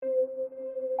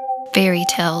Fairy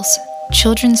tales,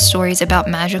 children's stories about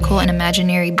magical and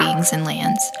imaginary beings and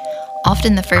lands.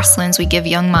 Often the first lens we give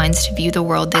young minds to view the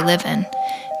world they live in.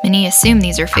 Many assume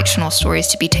these are fictional stories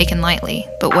to be taken lightly,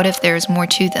 but what if there is more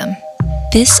to them?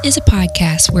 This is a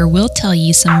podcast where we'll tell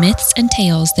you some myths and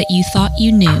tales that you thought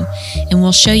you knew, and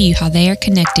we'll show you how they are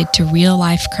connected to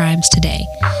real-life crimes today.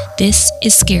 This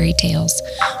is Scary Tales,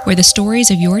 where the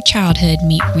stories of your childhood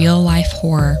meet real-life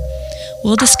horror.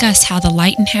 We'll discuss how the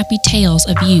light and happy tales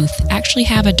of youth actually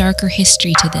have a darker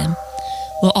history to them.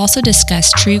 We'll also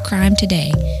discuss true crime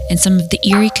today and some of the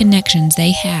eerie connections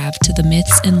they have to the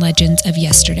myths and legends of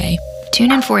yesterday.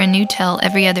 Tune in for a new tale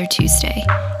every other Tuesday.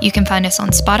 You can find us on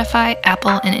Spotify,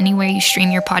 Apple, and anywhere you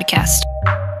stream your podcast.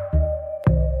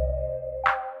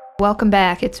 Welcome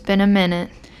back. It's been a minute.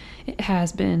 It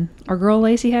has been. Our girl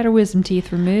Lacey had her wisdom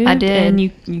teeth removed. I did. And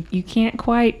you can't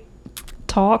quite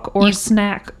talk or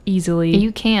snack easily.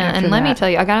 You can't. And let me tell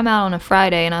you, I got them out on a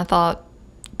Friday, and I thought,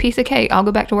 piece of cake. I'll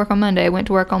go back to work on Monday. I went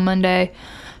to work on Monday,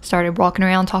 started walking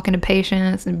around talking to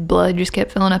patients, and blood just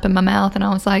kept filling up in my mouth, and I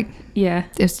was like, yeah,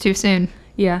 it's too soon.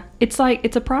 Yeah. It's like,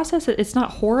 it's a process. It's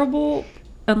not horrible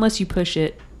unless you push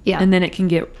it. Yeah. And then it can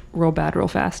get real bad real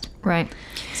fast. Right.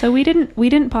 So we didn't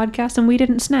podcast and we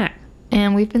didn't snack.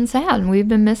 And we've been sad, and we've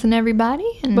been missing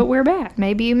everybody. But we're back.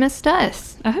 Maybe you missed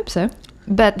us. I hope so.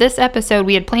 But this episode,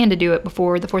 we had planned to do it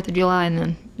before the 4th of July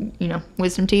and then,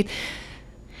 wisdom teeth.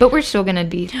 But we're still going to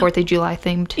be 4th of July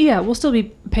themed. Yeah, we'll still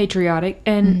be patriotic.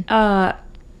 And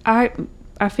I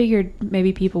figured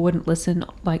maybe people wouldn't listen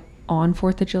like on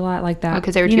 4th of July like that.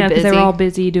 Because they were too busy. Because they were all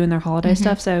busy doing their holiday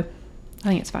stuff. So I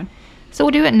think it's fine. So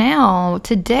we'll do it now.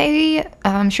 Today,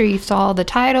 I'm sure you saw the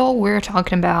title. We're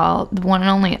talking about the one and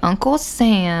only Uncle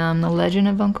Sam, the legend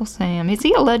of Uncle Sam. Is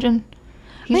he a legend?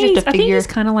 He's just a figure. I think he's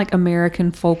kind of like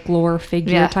American folklore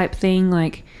figure type thing.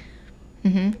 Like,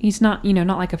 he's not,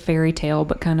 not like a fairy tale,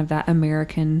 but kind of that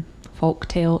American folk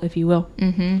tale, if you will.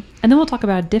 Mm-hmm. And then we'll talk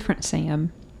about a different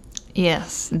Sam.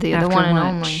 Yes, the one and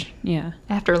only. Yeah.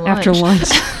 After lunch.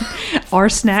 Our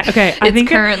snack. Okay, I think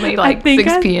currently like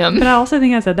 6 p.m. But I also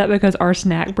think I said that because our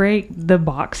snack break, the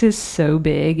box is so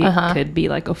big, it could be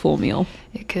like a full meal.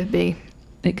 It could be.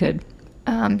 It could.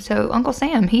 So Uncle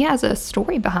Sam, he has a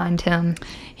story behind him.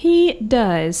 He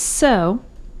does. So,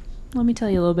 let me tell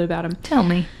you a little bit about him. Tell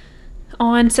me.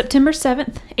 On September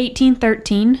 7th,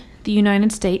 1813, the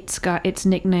United States got its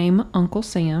nickname Uncle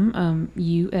Sam,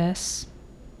 U.S.,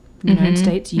 United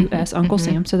States, U.S., Uncle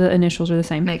Sam, so the initials are the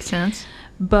same. Makes sense.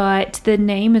 But the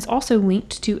name is also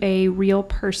linked to a real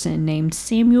person named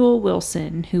Samuel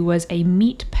Wilson, who was a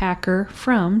meat packer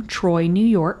from Troy, New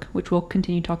York, which we'll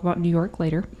continue to talk about New York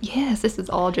later. Yes, this is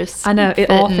all just I know,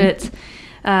 it all fits.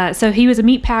 So he was a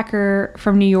meat packer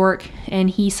from New York,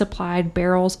 and he supplied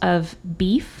barrels of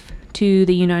beef to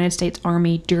the United States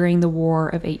Army during the War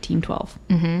of 1812.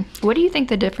 Mm-hmm. What do you think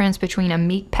the difference between a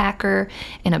meat packer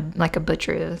and a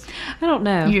butcher is? I don't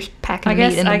know. You're just packing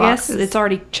meat in the boxes. I guess it's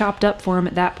already chopped up for him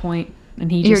at that point,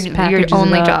 and he just packages your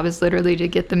only it up. job is literally to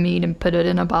get the meat and put it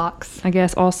in a box. I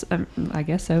guess also. I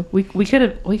guess so. We could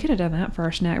have done that for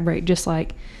our snack break. Just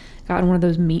like gotten one of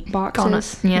those meat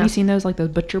boxes. Yeah. Have you seen those, like those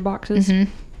butcher boxes?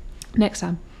 Mm-hmm. Next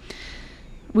time.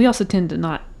 We also tend to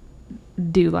not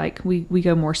do we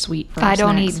go more sweet for our I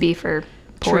don't snacks. eat beef or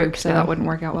pork, so that wouldn't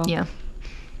work out well. Yeah.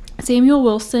 Samuel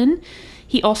Wilson,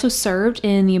 he also served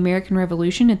in the American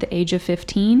Revolution at the age of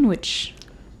 15, which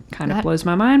kind of blows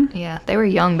my mind. Yeah, they were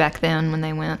young back then when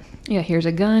they went. Yeah, here's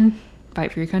a gun,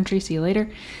 fight for your country, see you later.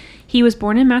 He was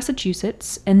born in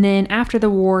Massachusetts, and then after the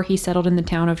war, he settled in the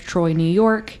town of Troy, New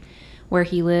York, where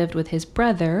he lived with his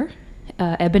brother,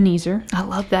 Ebenezer. I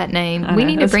love that name. We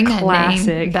need to bring that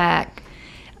name back.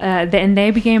 And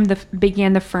they began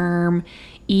the firm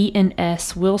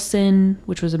E&S Wilson,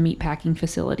 which was a meat packing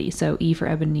facility. So E for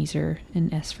Ebenezer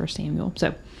and S for Samuel.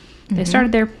 So they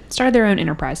started their own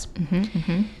enterprise.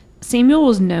 Samuel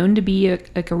was known to be a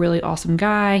really awesome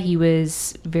guy. He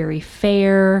was very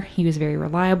fair. He was very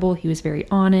reliable. He was very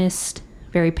honest,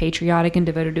 very patriotic and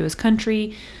devoted to his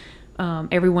country.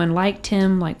 Everyone liked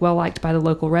him, well liked by the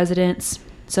local residents.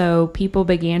 So people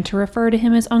began to refer to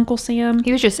him as Uncle Sam.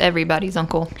 He was just everybody's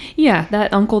uncle. Yeah,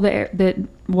 that uncle that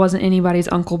wasn't anybody's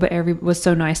uncle, but was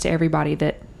so nice to everybody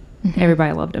that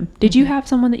everybody loved him. Did you have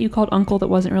someone that you called uncle that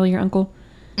wasn't really your uncle?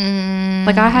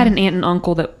 Like I had an aunt and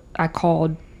uncle that I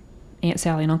called Aunt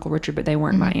Sally and Uncle Richard, but they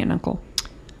weren't my aunt and uncle.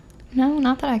 No,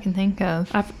 not that I can think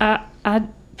of. I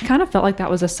kind of felt like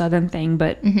that was a Southern thing,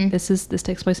 but this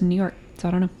takes place in New York, so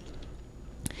I don't know.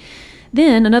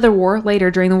 Then, another war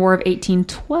later, during the War of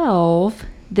 1812,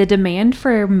 the demand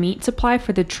for meat supply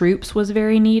for the troops was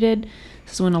very needed.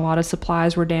 This is when a lot of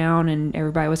supplies were down and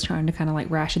everybody was trying to kind of like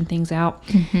ration things out.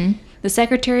 Mm-hmm. The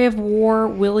Secretary of War,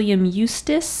 William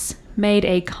Eustis, made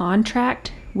a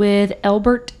contract with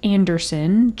Elbert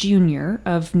Anderson, Jr.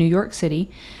 of New York City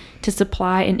to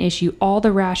supply and issue all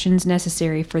the rations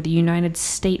necessary for the United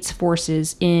States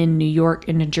forces in New York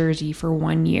and New Jersey for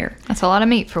 1 year. That's a lot of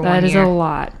meat for 1 year. That is a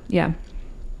lot, yeah.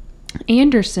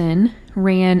 Anderson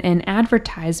ran an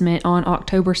advertisement on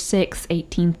October 6,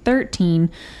 1813,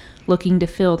 looking to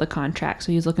fill the contract.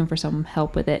 So he was looking for some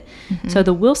help with it. Mm-hmm. So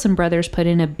the Wilson brothers put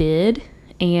in a bid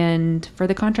for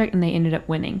the contract, and they ended up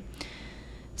winning.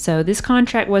 So this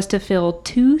contract was to fill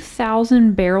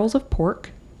 2,000 barrels of pork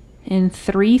and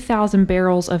 3,000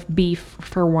 barrels of beef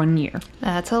for 1 year.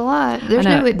 That's a lot. There's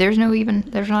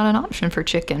not an option for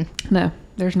chicken. No,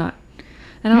 there's not.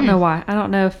 I don't know why. I don't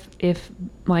know if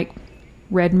like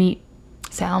red meat,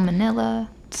 salmonella,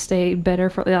 stayed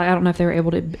better for. I don't know if they were able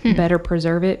to better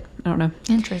preserve it. I don't know.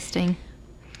 Interesting.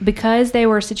 Because they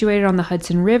were situated on the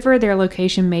Hudson River, their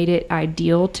location made it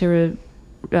ideal to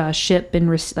ship and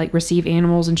receive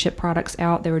animals and ship products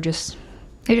out. They just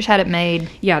had it made.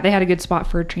 Yeah, they had a good spot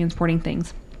for transporting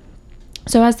things.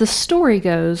 So as the story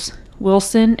goes,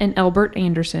 Wilson and Elbert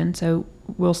Anderson, so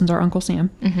Wilson's our Uncle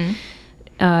Sam,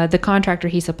 the contractor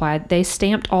he supplied, they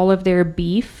stamped all of their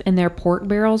beef and their pork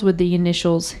barrels with the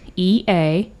initials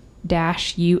EA-US.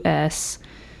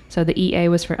 So the EA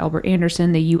was for Elbert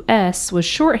Anderson. The US was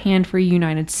shorthand for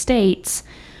United States,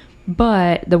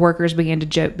 but the workers began to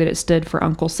joke that it stood for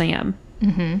Uncle Sam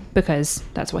because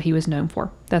that's what he was known for.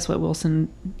 That's what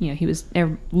Wilson, he was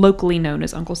locally known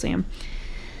as Uncle Sam.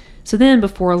 So then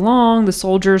before long, the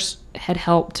soldiers had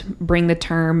helped bring the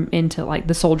term into, like,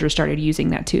 the soldiers started using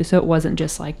that too. So it wasn't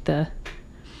just like the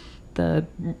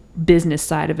business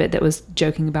side of it that was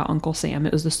joking about Uncle Sam.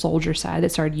 It was the soldier side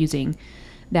that started using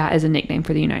that as a nickname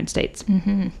for the United States.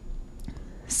 Mm-hmm.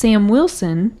 Sam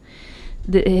Wilson,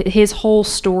 his whole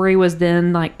story was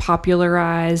then like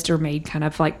popularized or made kind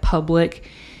of like public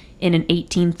in an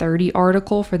 1830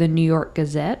 article for the New York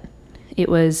Gazette. It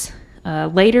was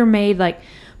later made like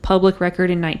public record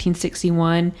in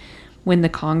 1961 when the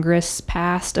Congress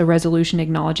passed a resolution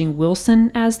acknowledging Wilson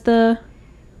as the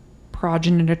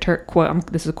progenitor,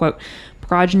 quote, this is a quote,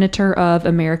 progenitor of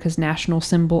America's national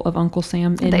symbol of Uncle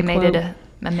Sam. They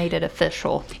made it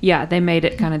official. Yeah, they made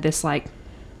it kind of this like,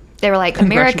 they were like,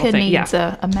 America needs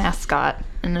a mascot.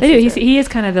 And they do. He is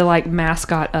kind of the like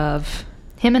mascot of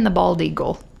him and the bald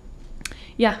eagle.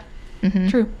 Yeah,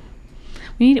 true.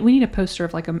 We need a poster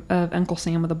of like of Uncle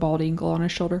Sam with a bald eagle on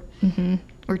his shoulder. Mm-hmm.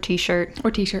 Or t-shirt.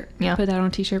 Yeah, put that on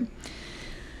a t-shirt.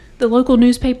 The local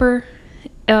newspaper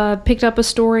picked up a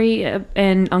story,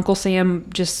 and Uncle Sam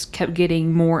just kept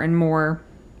getting more and more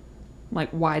like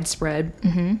widespread.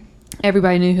 Mm-hmm.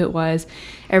 Everybody knew who it was.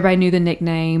 Everybody knew the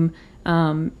nickname.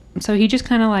 So he just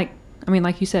kind of like, I mean,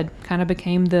 like you said, kind of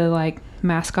became the like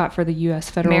mascot for the U.S.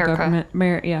 federal government.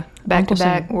 Yeah. Back to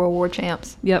back World War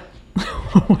champs. Yep.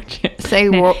 Say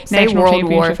World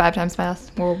War 5 times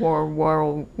fast.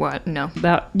 World what? No.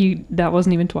 That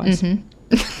wasn't even twice.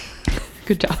 Mm-hmm.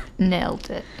 Good job. Nailed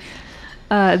it.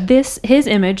 His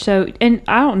image. So, and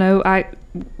I don't know.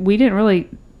 We didn't really.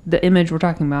 The image we're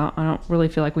talking about, I don't really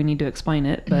feel like we need to explain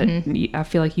it, but I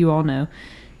feel like you all know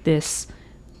this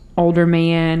older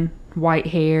man, white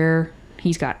hair.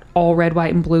 He's got all red,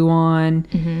 white, and blue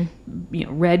on.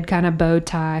 Red kind of bow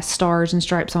tie, stars and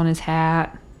stripes on his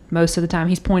hat. Most of the time,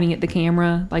 he's pointing at the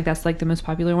camera. Like that's like the most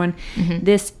popular one.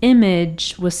 This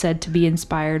image was said to be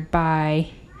inspired by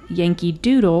Yankee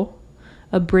Doodle,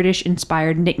 a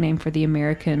British-inspired nickname for the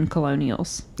American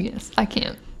colonials. Yes, I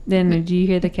can't. Then did you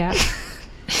hear the cat?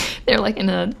 They're like in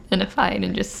a fight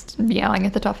and just yelling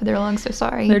at the top of their lungs. So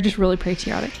sorry. They're just really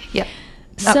patriotic. Yep.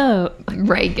 So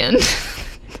Reagan.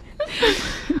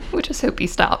 We'll just hope he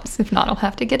stops. If not, I'll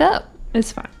have to get up.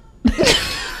 It's fine.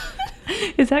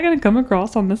 Is that going to come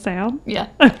across on the sound? Yeah,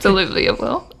 absolutely it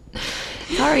will.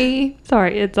 Sorry,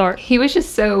 it's art. He was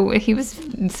so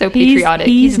patriotic.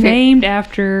 He's named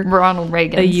after Ronald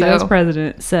Reagan, a U.S.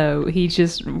 president, so he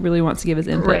just really wants to give his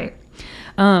input. Right.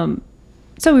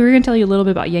 So we were going to tell you a little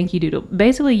bit about Yankee Doodle.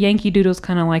 Basically, Yankee Doodle's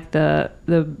kind of like the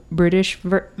British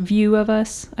view of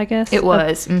us, I guess. It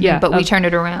was, but we turned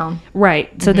it around. Right.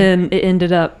 So then it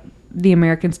ended up, the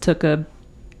Americans took a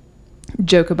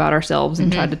joke about ourselves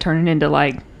and tried to turn it into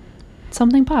like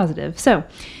something positive. So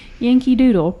Yankee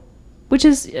Doodle, which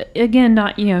is, again,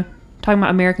 not, talking about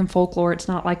American folklore. It's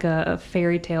not like a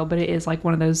fairy tale, but it is like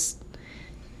one of those,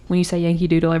 when you say Yankee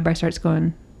Doodle, everybody starts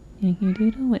going, Yankee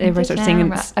Doodle. Everybody starts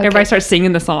singing. Okay. Everybody starts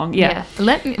singing the song. Yeah.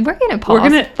 We're gonna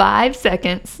pause 5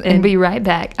 seconds and be right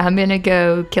back. I'm gonna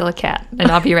go kill a cat,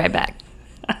 and I'll be right back.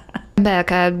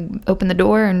 back, I opened the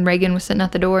door, and Reagan was sitting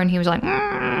at the door, and he was like,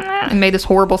 and made this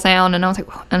horrible sound, and I was like,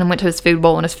 and I went to his food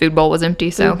bowl, and his food bowl was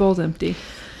empty, so Food bowl's empty.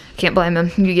 can't blame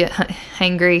him. You get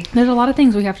hangry. There's a lot of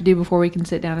things we have to do before we can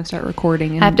sit down and start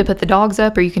recording. And I have to put the dogs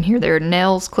up, or you can hear their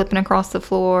nails clipping across the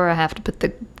floor. I have to put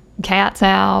the cats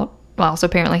out. I also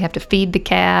apparently have to feed the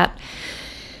cat.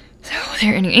 So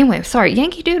there. Anyway, sorry.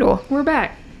 Yankee Doodle. We're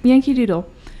back. Yankee Doodle,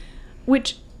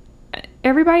 which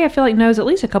everybody I feel like knows at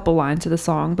least a couple lines of the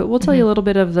song, but we'll tell you a little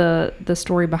bit of the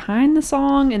story behind the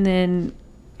song, and then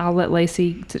I'll let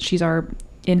Lacey, since she's our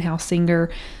in-house singer,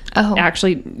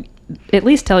 actually at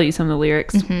least tell you some of the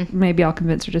lyrics. Maybe I'll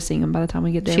convince her to sing them by the time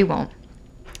we get there. She won't.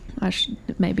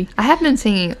 Maybe. I have been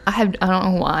singing. I don't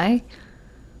know why.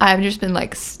 I've just been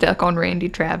like stuck on Randy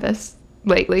Travis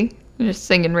lately. Just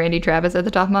singing Randy Travis at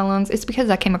the top of my lungs. It's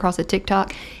because I came across a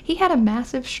TikTok. He had a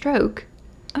massive stroke.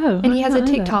 Oh. And he has a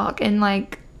TikTok, and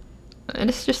like, and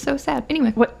it's just so sad.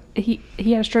 Anyway. What? He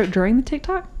had a stroke during the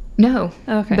TikTok? No.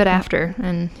 Okay. But after,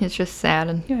 and it's just sad,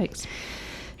 and Yikes.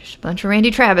 just a bunch of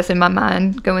Randy Travis in my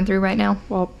mind going through right now.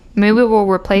 Well, Maybe we'll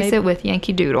replace it with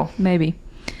Yankee Doodle. maybe.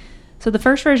 So the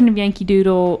first version of Yankee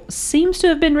Doodle seems to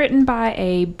have been written by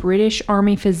a British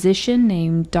Army physician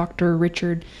named Dr.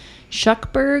 Richard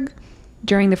Shuckburgh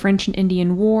during the French and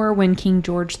Indian War, when King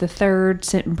George III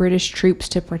sent British troops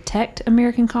to protect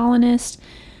American colonists.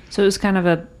 So it was kind of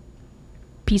a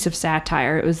piece of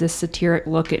satire. It was this satiric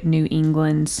look at New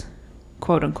England's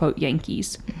quote-unquote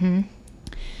Yankees.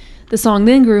 The song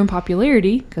then grew in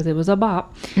popularity because it was a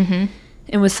bop,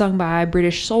 and was sung by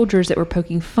British soldiers that were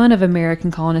poking fun of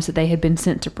American colonists that they had been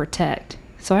sent to protect.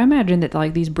 So I imagine that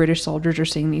like these British soldiers are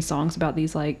singing these songs about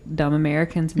these like dumb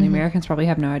Americans, and the Americans probably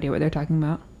have no idea what they're talking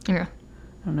about. Yeah.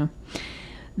 I don't know.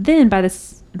 Then by the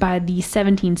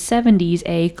 1770s,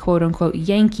 a quote-unquote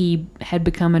Yankee had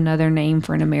become another name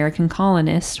for an American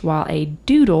colonist, while a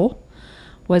doodle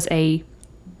was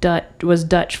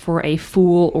Dutch for a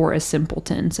fool or a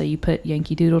simpleton. So you put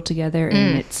Yankee Doodle together,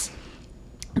 and it's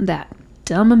that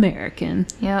dumb American.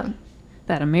 Yeah.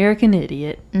 That American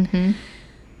idiot. Mm-hmm.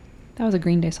 That was a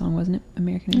Green Day song, wasn't it?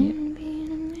 American Idiot. Be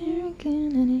an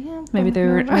American idiot. Maybe they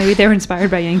were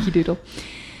inspired by Yankee Doodle.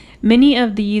 Many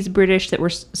of these British that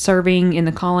were serving in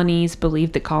the colonies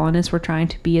believed that colonists were trying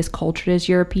to be as cultured as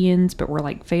Europeans, but were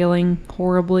like failing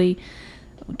horribly.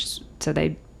 So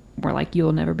they were like,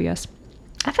 "You'll never be us."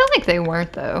 I feel like they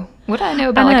weren't, though. What do I know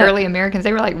about like early Americans?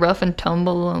 They were like rough and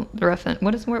tumble, what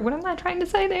am I trying to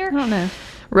say there? I don't know.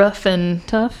 Rough and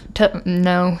Tough?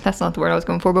 No, that's not the word I was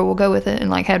going for, but we'll go with it. And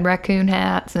like had raccoon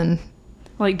hats and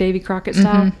Like Davy Crockett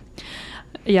style?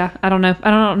 Yeah, I don't know. I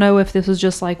don't know if this was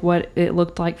just like what it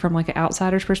looked like from like an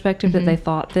outsider's perspective, that they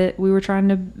thought that we were trying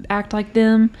to act like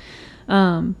them.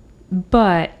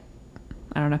 But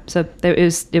I don't know. So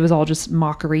it was all just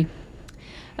mockery.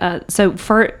 So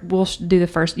we'll do the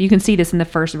first. You can see this in the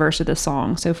first verse of the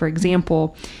song. So for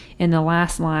example, in the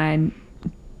last line,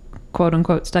 quote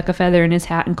unquote, stuck a feather in his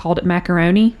hat and called it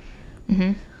macaroni.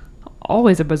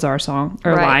 Always a bizarre song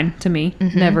or line to me.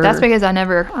 Never. That's because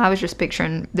I was just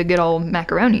picturing the good old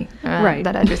macaroni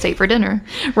that I just ate for dinner.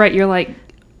 Right. You're like,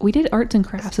 we did arts and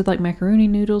crafts with like macaroni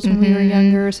noodles when we were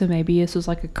younger. So maybe this was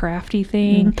like a crafty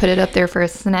thing. Put it up there for a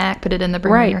snack. Put it in the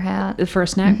brim of your hat. For a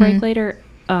snack break later.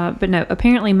 But no,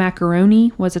 apparently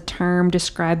macaroni was a term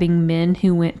describing men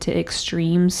who went to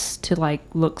extremes to like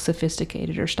look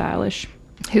sophisticated or stylish.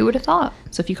 Who would have thought?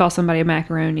 So if you call somebody a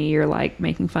macaroni, you're like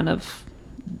making fun of,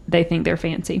 they think they're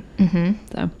fancy.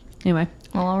 So anyway.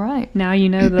 Well, all right. Now you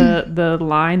know the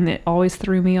line that always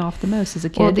threw me off the most as a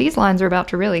kid. Well, these lines are about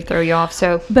to really throw you off.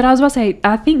 So, but I was about to say,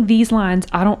 I think these lines,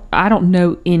 I don't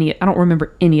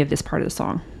remember any of this part of the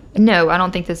song. No, I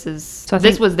don't think this is. So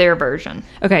this was their version.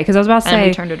 Okay, because I was about to say, and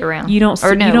we turned it around. You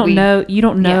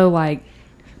don't know. Like,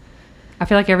 I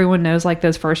feel like everyone knows like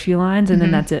those first few lines, and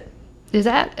then that's it. Is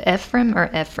that Ephraim or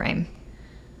Ephraim?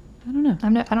 I don't know.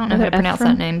 I don't know how to pronounce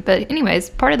that name. But anyways,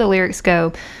 part of the lyrics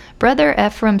go, Brother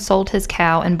Ephraim sold his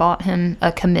cow and bought him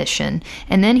a commission,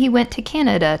 and then he went to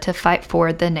Canada to fight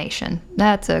for the nation.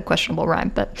 That's a questionable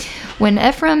rhyme, but when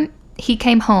Ephraim, he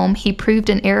came home, he proved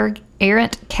an errant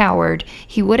coward.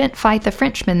 He wouldn't fight the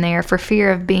Frenchmen there for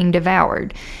fear of being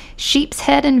devoured. Sheep's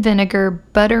head and vinegar,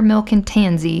 buttermilk and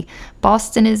tansy.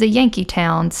 Boston is a Yankee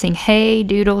town. Sing hey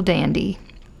doodle dandy.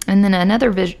 And then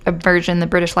another version the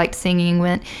British liked singing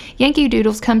went, Yankee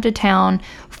Doodles come to town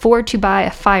for to buy a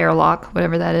firelock,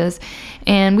 whatever that is,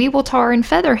 and we will tar and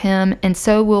feather him, and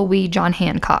so will we John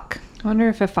Hancock. I wonder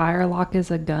if a firelock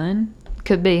is a gun.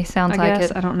 Could be. Sounds like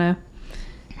it. I don't know.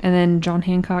 And then John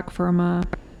Hancock from...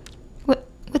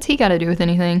 What's he got to do with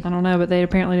anything? I don't know, but they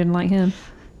apparently didn't like him.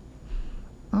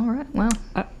 All right, well.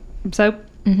 So,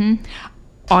 Mm-hmm.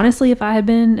 Honestly, if I had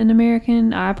been an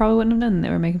American, I probably wouldn't have done that.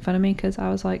 They were making fun of me because I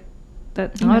was like,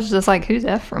 that. I was just like, who's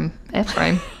Ephraim?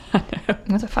 Ephraim. I know.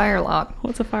 What's a firelock?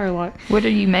 What's a firelock? What do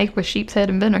you make with sheep's head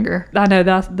and vinegar? I know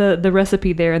that's the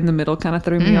recipe there in the middle kind of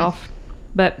threw me off.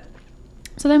 But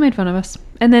so they made fun of us.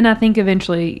 And then I think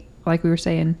eventually, like we were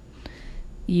saying,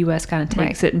 US kind of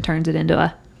takes it and turns it into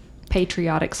a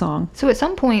patriotic song. So at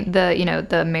some point, the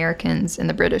Americans and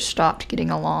the British stopped getting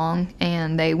along,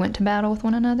 and they went to battle with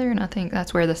one another. And I think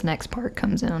that's where this next part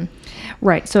comes in.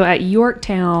 Right. So at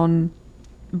Yorktown,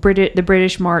 the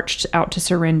British marched out to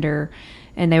surrender,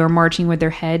 and they were marching with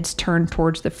their heads turned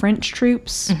towards the French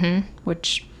troops,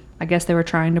 which I guess they were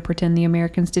trying to pretend the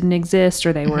Americans didn't exist,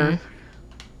 or they were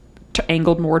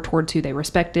angled more towards who they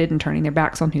respected and turning their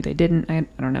backs on who they didn't. I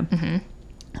don't know.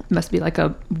 It must be like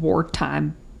a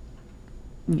wartime,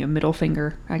 middle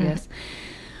finger, I guess.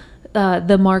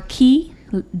 The Marquis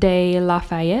de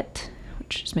Lafayette,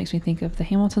 which just makes me think of the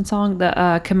Hamilton song,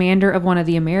 the commander of one of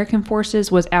the American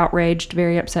forces, was outraged,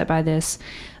 very upset by this.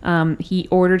 He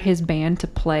ordered his band to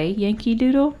play Yankee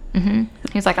Doodle.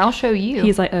 He's like, I'll show you.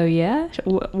 He's like, oh yeah?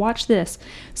 Watch this.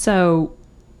 So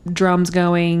drums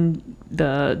going,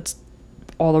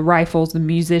 all the rifles, the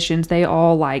musicians, they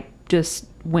all like just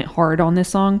went hard on this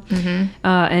song.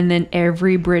 And then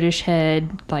every British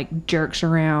head like jerks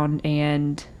around,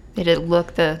 and They did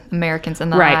look the Americans in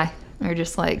the eye. They're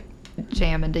just like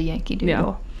jamming to Yankee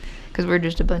Doodle. Because we're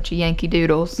just a bunch of Yankee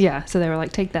Doodles. Yeah, so they were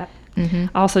like, take that. I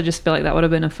also just feel like that would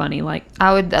have been a funny, like,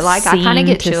 I would, like, I kind of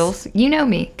get chills. You know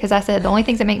me, because I said the only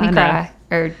things that make me cry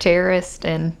are terrorists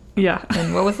and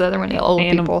what was the other one? Old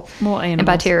people. Well, animals. And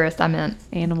by terrorist, I meant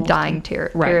Animals. dying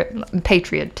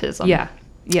patriotism. Yeah.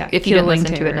 If you didn't listen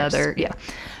to terrorists. another,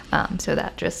 so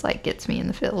that just, like, gets me in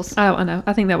the feels. Oh, I know.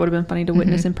 I think that would have been funny to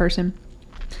witness in person.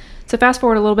 So fast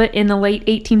forward a little bit. In the late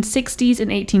 1860s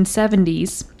and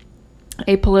 1870s,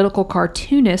 a political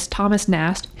cartoonist, Thomas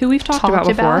Nast, who we've talked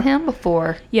about him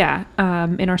before. Yeah,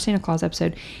 in our Santa Claus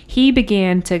episode. He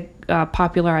began to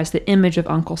popularize the image of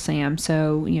Uncle Sam.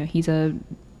 So, he's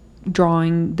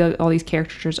drawing all these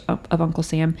caricatures of Uncle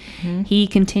Sam. He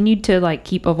continued to, like,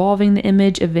 keep evolving the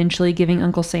image, eventually giving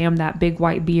Uncle Sam that big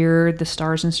white beard, the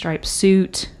stars and stripes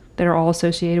suit that are all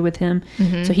associated with him.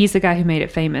 So he's the guy who made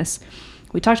it famous.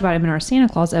 We talked about him in our Santa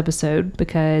Claus episode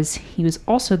because he was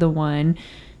also the one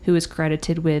who is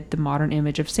credited with the modern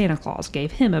image of Santa Claus.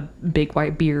 Gave him a big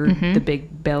white beard, the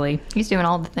big belly. He's doing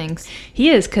all the things. He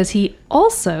is, because he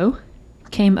also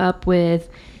came up with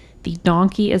the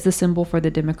donkey as the symbol for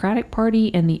the Democratic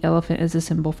Party and the elephant as the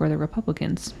symbol for the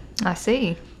Republicans. I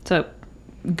see. So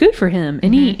good for him.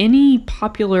 Any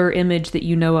popular image that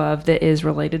you know of that is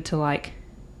related to, like,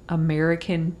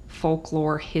 American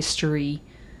folklore history,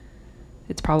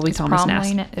 it's probably Thomas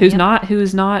Nast, who's not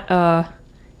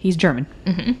he's German.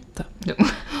 So, it's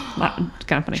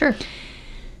kind of funny. Sure.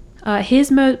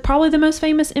 His probably the most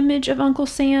famous image of Uncle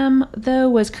Sam, though,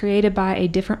 was created by a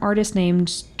different artist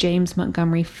named James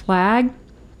Montgomery Flagg.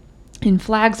 In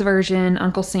Flagg's version,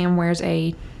 Uncle Sam wears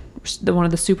one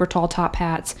of the super tall top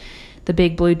hats, the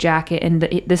big blue jacket, and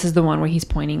this is the one where he's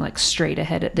pointing, like, straight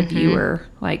ahead at the viewer,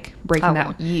 like breaking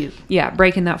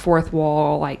breaking that fourth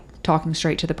wall, like talking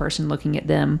straight to the person looking at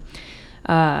them.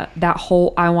 That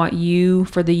whole "I want you"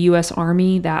 for the U.S.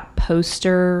 Army, that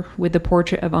poster with the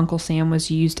portrait of Uncle Sam was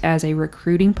used as a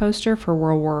recruiting poster for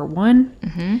World War I.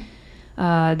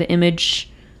 The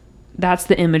image, that's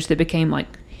the image that became,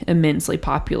 like, immensely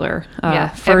popular.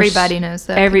 Everybody knows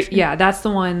that. That's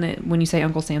the one that when you say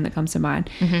Uncle Sam that comes to mind.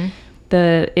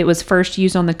 It was first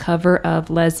used on the cover of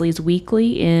Leslie's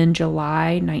Weekly in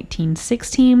July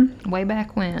 1916. Way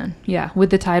back when. Yeah,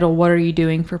 with the title "What Are You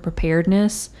Doing for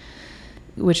Preparedness?"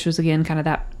 which was, again, kind of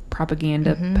that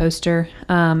propaganda poster.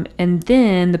 And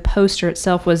then the poster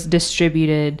itself was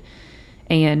distributed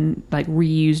and, like,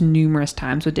 reused numerous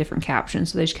times with different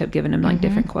captions. So they just kept giving him, like,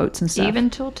 different quotes and stuff. Even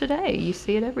till today, you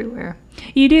see it everywhere.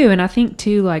 You do. And I think,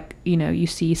 too, like, you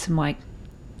see some, like,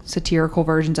 satirical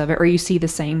versions of it, or you see the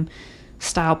same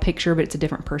style picture, but it's a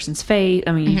different person's face.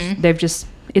 I mean,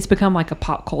 it's become like a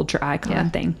pop culture icon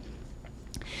thing.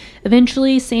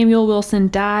 Eventually, Samuel Wilson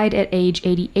died at age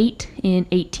 88 in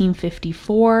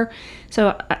 1854.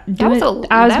 So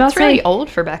that's really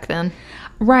old for back then.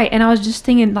 Right. And I was just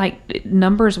thinking, like,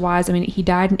 numbers wise, I mean, he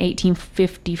died in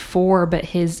 1854, but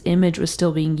his image was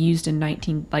still being used in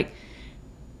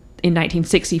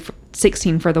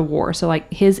 1916 for the war. So,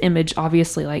 like, his image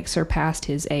obviously, like, surpassed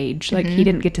his age. Like, he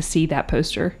didn't get to see that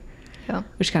poster,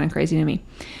 which is kind of crazy to me.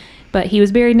 But he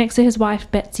was buried next to his wife,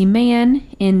 Betsy Mann,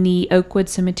 in the Oakwood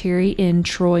Cemetery in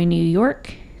Troy, New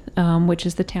York, which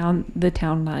is the town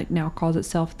like, now calls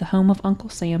itself the home of Uncle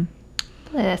Sam.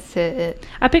 Bless it.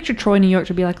 I picture Troy, New York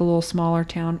to be like a little smaller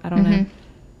town. I don't know.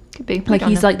 Could be. Like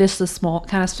he's like this small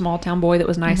town boy that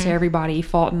was nice to everybody. He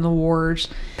fought in the wars.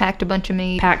 Packed a bunch of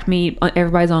meat. Packed meat.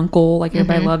 Everybody's uncle. Like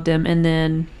everybody loved him. And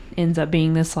then ends up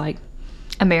being this like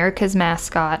America's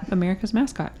mascot. And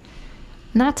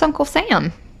that's Uncle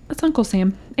Sam. That's Uncle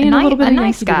Sam. And a little bit a of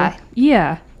nice Yankee guy. Doodle.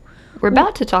 Yeah. We're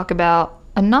about to talk about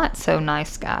a not so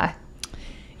nice guy.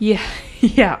 Yeah.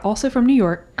 Yeah. Also from New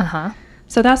York. Uh-huh.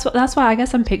 So that's why I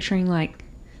guess I'm picturing like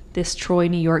this Troy,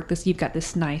 New York. You've got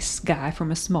this nice guy from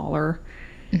a smaller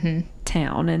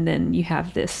town, and then you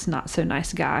have this not so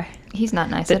nice guy. He's not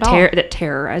nice at all. That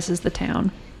terrorizes the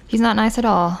town. He's not nice at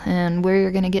all, and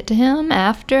we're gonna get to him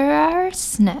after our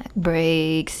snack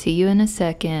break. See you in a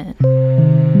second.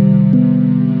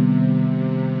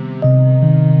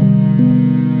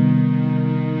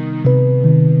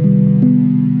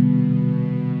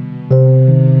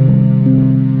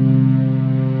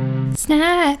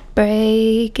 Snack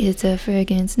break. It's a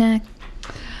friggin' snack.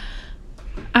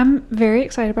 I'm very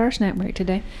excited about our snack break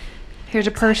today. Here's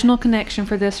a personal connection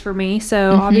for this for me.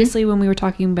 So obviously when we were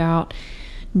talking about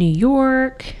New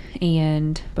York,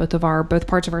 and both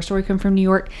parts of our story come from New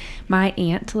York, my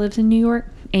aunt lives in New York,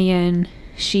 and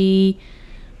she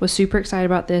was super excited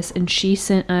about this, and she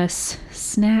sent us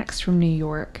snacks from New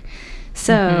York.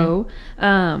 So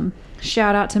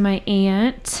shout out to my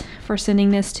aunt for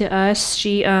sending this to us.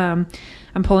 She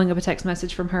I'm pulling up a text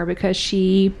message from her because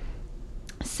she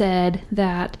said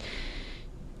that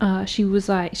I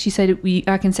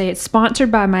can say it's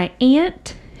sponsored by my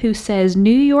aunt, who says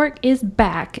New York is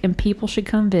back and people should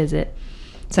come visit.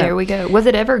 So there we go. Was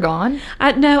it ever gone?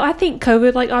 No, I think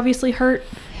COVID obviously hurt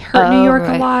New York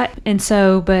a lot, and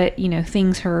so but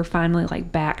things are finally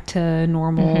back to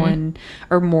normal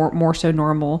or more so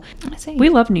normal. I see. We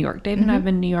love New York. Dave and I have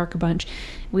been to New York a bunch.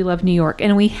 We love New York,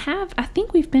 and I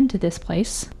think we've been to this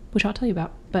place, which I'll tell you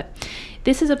about. But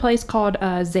this is a place called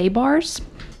Zabar's.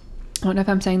 I don't know if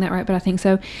I'm saying that right, but I think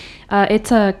so.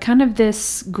 It's a kind of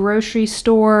this grocery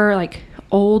store,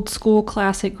 old school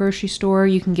classic grocery store.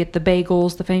 You can get the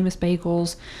bagels, the famous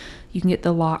bagels. You can get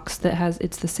the lox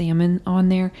it's the salmon on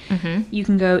there. You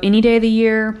can go any day of the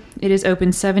year. It is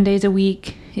open 7 days a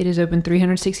week. It is open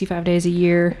 365 days a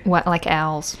year. What, like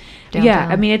Al's downtown? Yeah,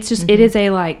 I mean, it's just, it is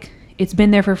it's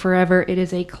been there for forever. It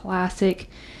is a classic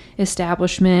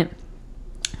establishment.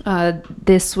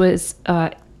 This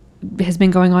has been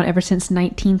going on ever since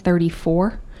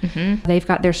 1934. They've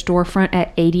got their storefront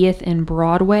at 80th and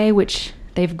Broadway, which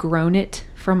they've grown it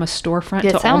from a storefront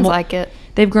to sounds like it.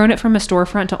 They've grown it from a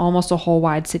storefront to almost a whole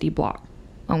wide city block.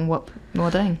 Well,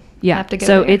 dang. Yeah. Have to go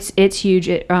so there. it's huge.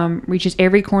 It reaches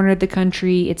every corner of the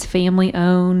country. It's family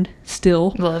owned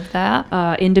still. Love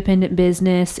that. Independent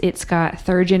business. It's got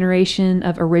third generation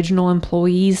of original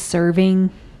employees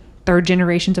serving third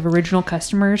generations of original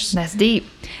customers. That's deep.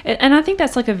 And I think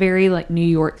that's a very New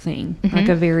York thing,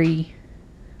 a very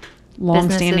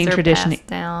long-standing tradition. Passed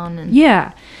down and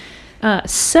Yeah.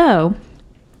 So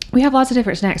we have lots of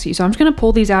different snacks for you. So I'm just going to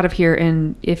pull these out of here,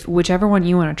 and if whichever one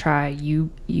you want to try, you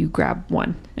grab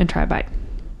one and try a bite.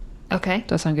 Okay. Does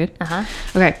that sound good? Uh-huh.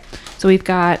 Okay. So we've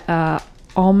got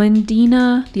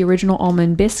Almondina, the original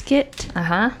almond biscuit.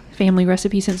 Uh-huh. Family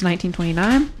recipe since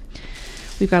 1929.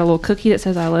 We've got a little cookie that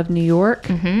says I love New York.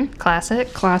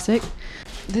 Classic.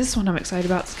 This one I'm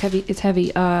excited about. It's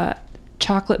heavy.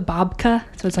 Chocolate babka.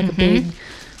 So it's a big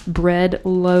bread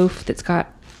loaf that's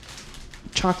got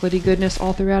chocolatey goodness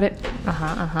all throughout it.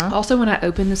 Also, when I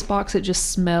opened this box, it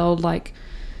just smelled like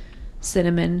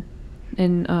cinnamon,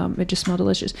 and it just smelled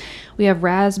delicious. We have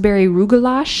raspberry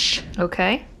rougalash.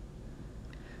 Okay.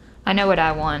 I know what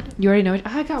I want. You already know it.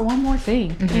 I got one more thing.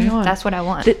 Hang on. That's what I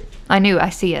want. I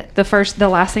see it. The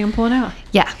last thing I'm pulling out.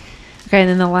 Yeah. Okay, and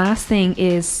then the last thing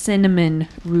is cinnamon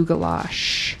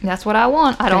rougalash. That's what I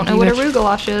want. I don't know what a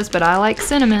rougalash is, but I like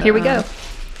cinnamon. Here we go.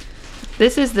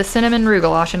 This is the cinnamon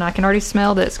rougalash, and I can already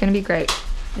smell that it's going to be great.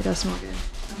 It does smell good.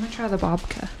 I'm going to try the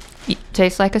babka. It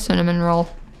tastes like a cinnamon roll.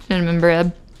 Cinnamon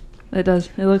bread. It does.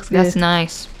 It looks good. That's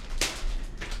nice.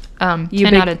 10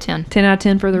 out of 10. 10 out of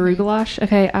 10 for the rougalash.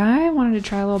 Okay, I wanted to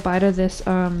try a little bite of this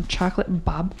chocolate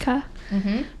babka.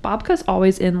 Babka's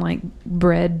always in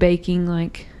bread baking, I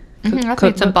think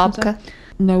it's a babka.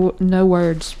 No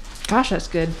words. Gosh, that's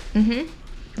good.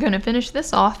 Gonna finish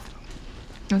this off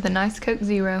with a nice Coke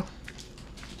Zero.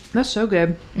 That's so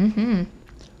good.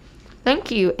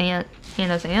 Thank you, Aunt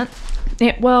Hannah's aunt.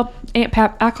 Aunt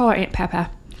Pap. I call her Aunt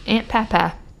Papa. Aunt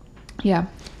Papa. Yeah.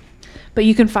 But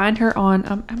you can find her on.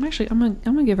 I'm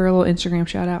gonna give her a little Instagram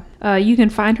shout out. You can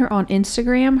find her on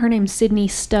Instagram. Her name's Sydney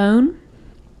Stone.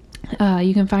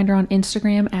 You can find her on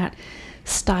Instagram at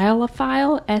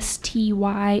Stylophile,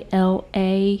 Stylaphile.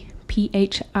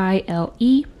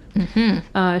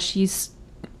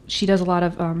 She does a lot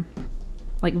of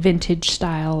like vintage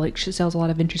style. Like she sells a lot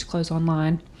of vintage clothes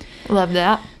online. Love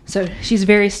that. So she's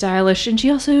very stylish, and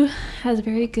she also has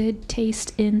very good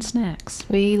taste in snacks.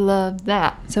 We love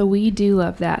that. So we do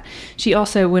love that. She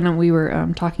also, when we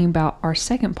were talking about our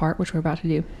second part, which we're about to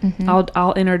do,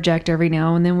 I'll interject every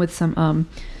now and then with some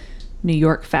New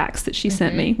York facts that she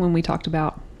sent me when we talked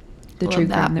about the Love true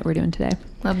that. crime that we're doing today.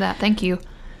 Love that. Thank you.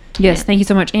 Yes, thank you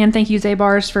so much. And thank you,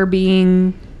 Zabars, for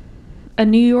being a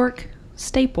New York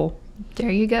staple.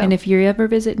 There you go. And if you ever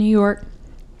visit New York,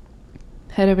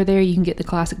 head over there. You can get the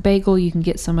classic bagel. You can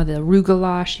get some of the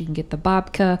rugalash. You can get the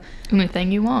babka. Anything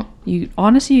you want.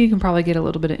 Honestly, you can probably get a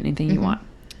little bit of anything you want.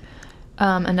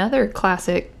 Another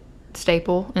classic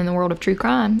staple in the world of true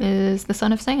crime is the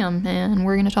Son of Sam, and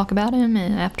we're going to talk about him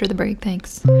after the break.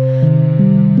 Thanks.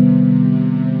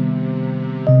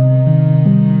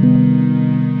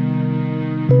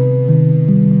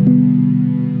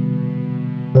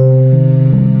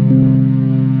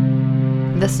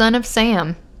 The Son of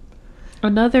Sam.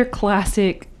 Another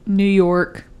classic New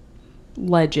York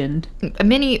legend.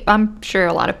 I'm sure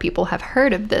a lot of people have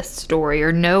heard of this story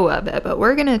or know of it, but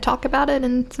we're going to talk about it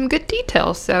in some good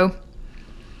detail. So,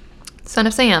 Son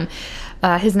of Sam.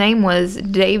 His name was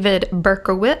David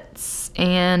Berkowitz,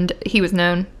 and he was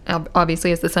known,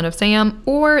 obviously, as the Son of Sam,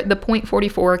 or the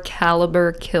 .44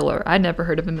 caliber killer. I'd never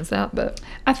heard of him as that, but...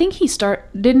 I think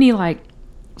didn't he, like...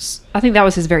 I think that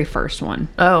was his very first one.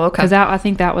 Oh, okay. Because I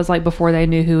think that was, like, before they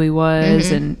knew who he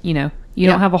was, and, you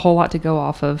don't have a whole lot to go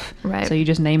off of. Right. So you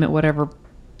just name it whatever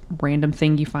random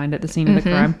thing you find at the scene of the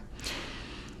crime.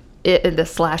 The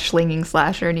slinging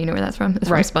slasher. Do you know where that's from? It's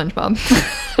Right. from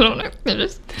SpongeBob. I don't know.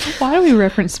 Why do we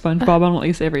reference SpongeBob on at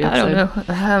least every episode? I don't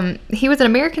know. He was an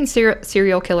American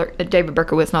serial killer, David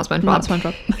Berkowitz, not SpongeBob. Not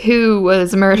SpongeBob.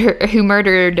 Who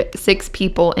murdered 6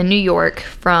 people in New York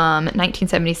from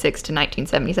 1976 to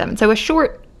 1977. So a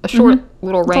short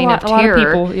little reign of terror. A lot of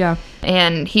people, yeah.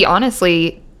 And he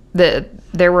honestly,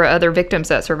 there were other victims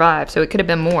that survived, so it could have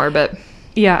been more, but...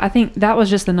 Yeah, I think that was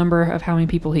just the number of how many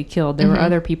people he killed. There were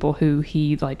other people who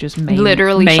he, like, just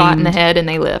literally shot in the head and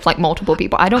they lived, like multiple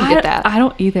people. I don't get that. I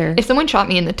don't either. If someone shot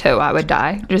me in the toe, I would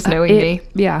die, just knowing me.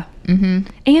 Yeah.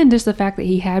 And just the fact that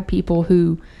he had people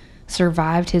who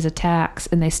survived his attacks,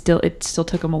 and it still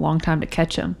took him a long time to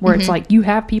catch him. Where it's like, you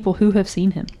have people who have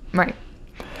seen him. Right.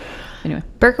 Anyway.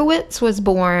 Berkowitz was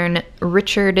born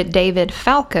Richard David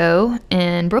Falco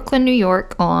in Brooklyn, New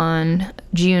York on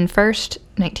June 1st,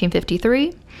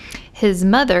 1953. His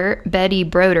mother, Betty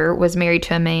Broder, was married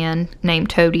to a man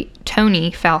named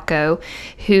Tony Falco,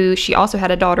 who she also had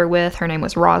a daughter with. Her name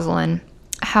was Rosalind.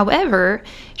 However,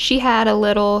 she had a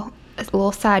little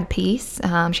side piece.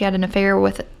 She had an affair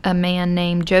with a man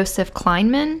named Joseph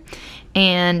Kleinman,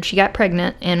 and she got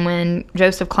pregnant. And when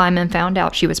Joseph Kleinman found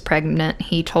out she was pregnant,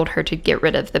 he told her to get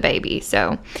rid of the baby.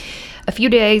 So a few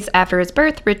days after his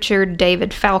birth, Richard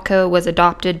David Falco was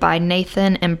adopted by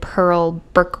Nathan and Pearl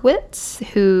Berkowitz,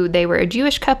 who they were a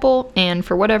Jewish couple, and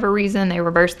for whatever reason, they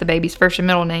reversed the baby's first and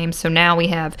middle name. So now we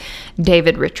have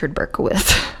David Richard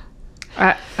Berkowitz.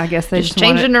 I guess they just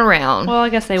changing around. Well, I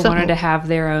guess they wanted to have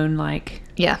their own, like...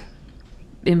 Yeah.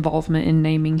 Involvement in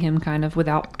naming him, kind of,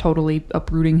 without totally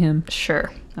uprooting him.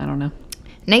 Sure. I don't know.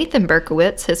 Nathan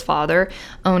Berkowitz, his father,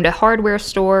 owned a hardware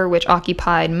store which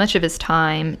occupied much of his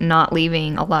time, not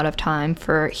leaving a lot of time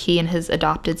for he and his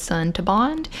adopted son to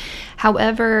bond.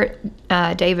 However,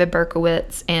 David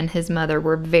Berkowitz and his mother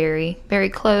were very, very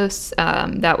close.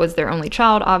 That was their only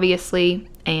child, obviously,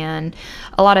 and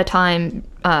a lot of time,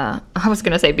 I was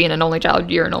going to say being an only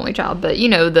child, you're an only child, but you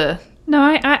know the... No,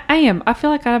 I am. I feel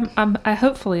like I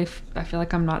feel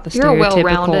like I'm not the You're a stereotypical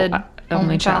well-rounded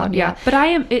only child. Yeah. But I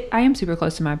am super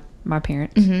close to my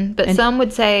parents. But some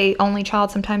would say only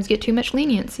child sometimes get too much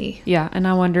leniency. Yeah, and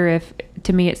I wonder if,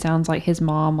 to me, it sounds like his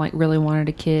mom like really wanted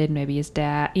a kid. Maybe his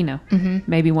dad,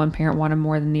 maybe one parent wanted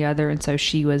more than the other, and so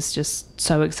she was just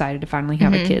so excited to finally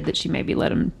have a kid that she maybe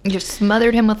let him... Just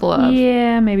smothered him with love.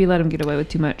 Yeah, maybe let him get away with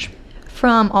too much.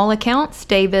 From all accounts,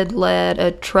 David led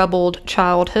a troubled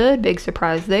childhood. Big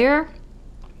surprise there.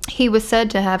 He was said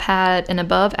to have had an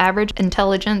above-average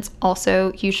intelligence,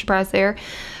 also huge surprise there,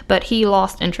 but he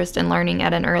lost interest in learning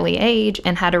at an early age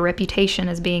and had a reputation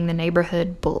as being the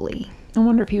neighborhood bully. I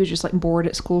wonder if he was just like bored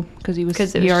at school because he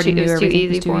already knew everything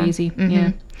was too easy.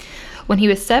 Yeah. When he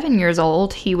was 7 years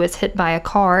old, he was hit by a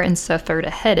car and suffered a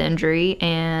head injury,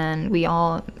 and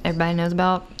everybody knows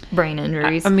about brain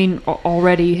injuries. I mean,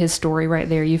 already his story right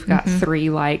there, you've got 3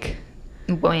 like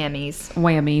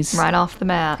Whammies. Right off the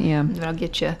bat. Yeah. That'll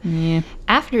get you. Yeah.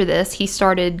 After this, he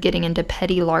started getting into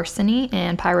petty larceny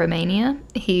and pyromania.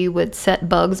 He would set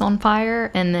bugs on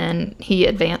fire, and then he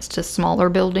advanced to smaller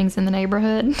buildings in the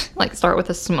neighborhood. Like, start with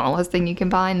the smallest thing you can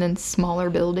buy, and then smaller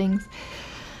buildings.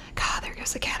 God, there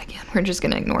goes the cat again. We're just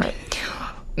going to ignore it.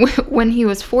 When he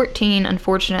was 14,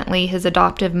 unfortunately, his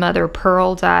adoptive mother,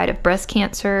 Pearl, died of breast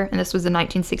cancer, and this was in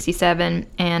 1967.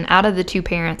 And out of the two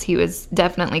parents, he was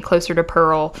definitely closer to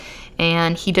Pearl,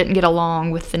 and he didn't get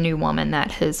along with the new woman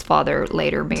that his father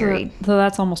later married. So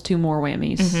that's almost two more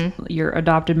whammies. Your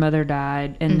adopted mother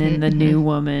died, and then the new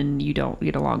woman you don't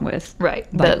get along with. Right.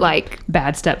 But, like...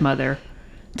 Bad stepmother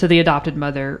to the adopted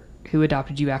mother who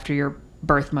adopted you after your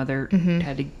birth mother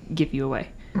had to give you away.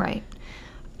 Right.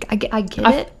 I get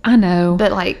it. I know.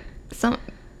 But, like,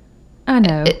 I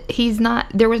know. He's not...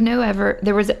 There was never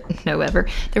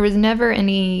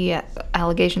any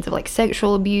allegations of, like,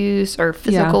 sexual abuse or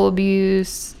physical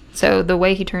abuse. So the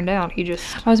way he turned out, he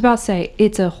just... I was about to say,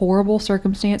 it's a horrible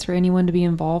circumstance for anyone to be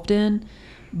involved in,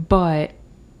 but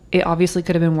it obviously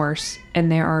could have been worse.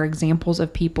 And there are examples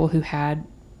of people who had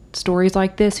stories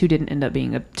like this who didn't end up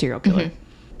being a serial killer.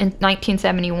 In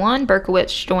 1971,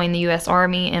 Berkowitz joined the U.S.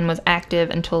 Army and was active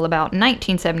until about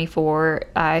 1974.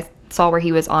 I saw where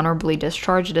he was honorably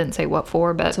discharged. It didn't say what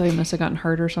for, but... So he must have gotten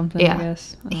hurt or something, yeah. I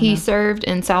guess. He served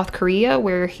in South Korea,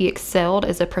 where he excelled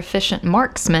as a proficient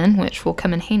marksman, which will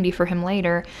come in handy for him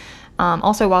later.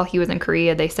 Also, while he was in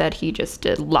Korea, they said he just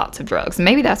did lots of drugs.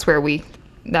 Maybe that's where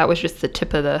that was just the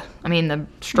tip of the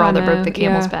straw that broke the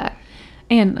camel's back.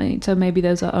 And so maybe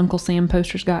those Uncle Sam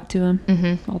posters got to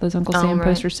him. All those Uncle Sam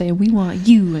posters saying, "We want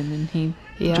you," and then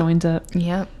he joins up.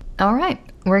 Yep. All right.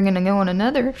 We're going to go on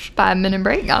another 5-minute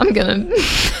break. I'm going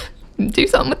to do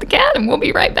something with the cat, and we'll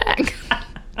be right back.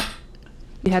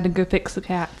 You had to go fix the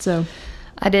cat, so...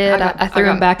 I did. I threw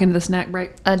him back into the snack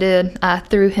break. I did. I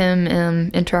threw him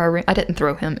into our room. I didn't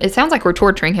throw him. It sounds like we're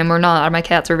torturing him. We're not. My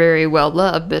cats are very well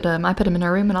loved, but I put him in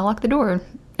our room, and I locked the door. And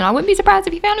I wouldn't be surprised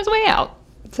if he found his way out.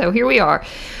 So here we are.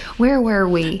 Where were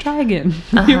we? Try again.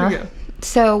 Here we go.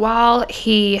 So while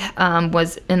he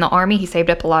was in the Army, he saved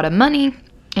up a lot of money,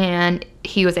 and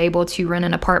he was able to rent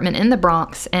an apartment in the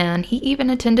Bronx, and he even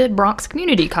attended Bronx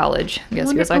Community College. I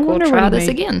guess he was like, we'll try this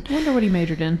again. I wonder what he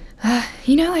majored in. I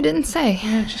didn't say.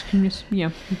 Yeah.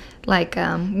 Like,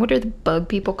 what are the bug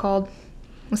people called?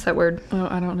 What's that word? Oh,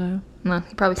 I don't know. No,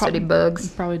 he probably studied bugs.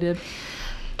 Probably did.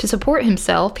 To support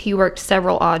himself, he worked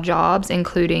several odd jobs,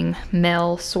 including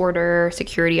mail sorter,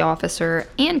 security officer,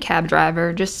 and cab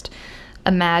driver. Just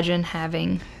imagine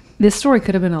having... This story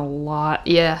could have been a lot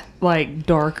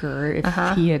darker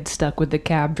if he had stuck with the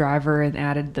cab driver and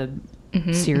added the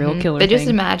serial killer But thing. just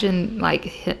imagine, like,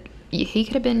 he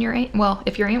could have been your aunt. Well,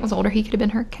 if your aunt was older, he could have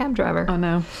been her cab driver. I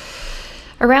know.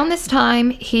 Around this time,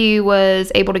 he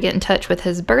was able to get in touch with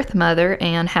his birth mother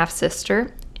and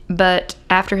half-sister. But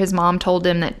after his mom told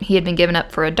him that he had been given up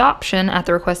for adoption at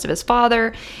the request of his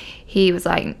father, he was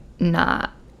like, nah,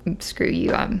 screw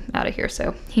you, I'm out of here.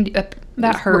 So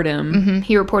that hurt him.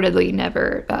 He reportedly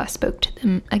never spoke to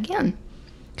them again.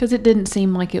 Because it didn't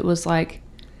seem like it was like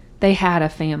they had a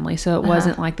family. So it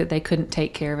wasn't like that they couldn't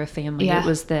take care of a family. Yeah. It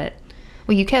was that...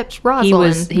 Well, you kept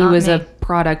Rosalind, He was a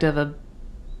product of a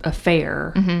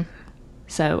affair.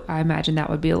 So I imagine that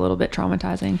would be a little bit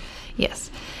traumatizing. Yes.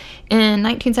 In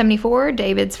 1974,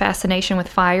 David's fascination with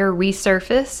fire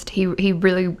resurfaced. He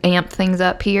really amped things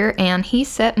up here, and he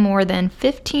set more than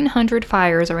 1,500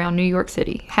 fires around New York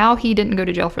City. How he didn't go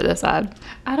to jail for this, I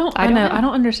don't know. I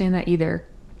don't understand that either.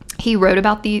 He wrote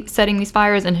about setting these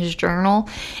fires in his journal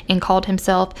and called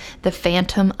himself the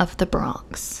Phantom of the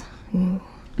Bronx. Ooh.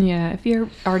 Yeah, if you're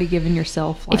already giving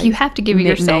yourself if you have to give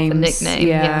yourself a nickname.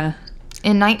 Yeah.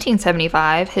 In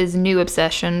 1975, his new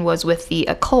obsession was with the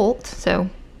occult, so...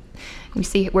 We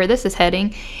see where this is heading.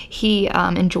 He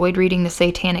enjoyed reading the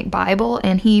Satanic Bible,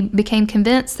 and he became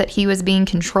convinced that he was being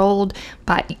controlled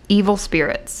by evil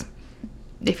spirits.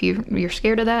 If you're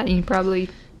scared of that, you probably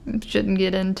shouldn't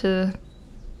get into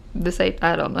the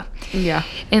I don't know. Yeah.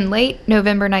 In late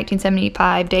November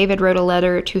 1975, David wrote a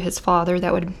letter to his father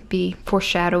that would be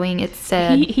foreshadowing. It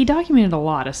said... He documented a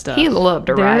lot of stuff. He loved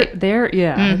to write. There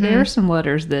are some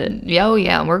letters that... Oh,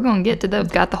 yeah. We're going to get to those.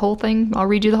 Got the whole thing. I'll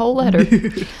read you the whole letter.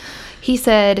 He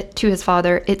said to his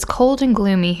father, "It's cold and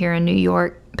gloomy here in New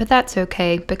York, but that's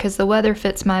okay because the weather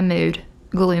fits my mood.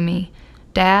 Gloomy.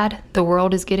 Dad, the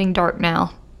world is getting dark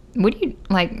now." What do you,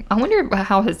 like, I wonder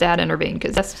how his dad intervened,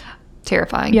 because that's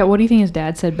terrifying. Yeah, what do you think his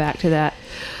dad said back to that?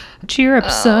 Cheer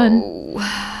up, son.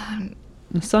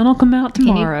 The sun will come out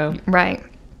tomorrow. Right.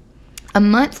 A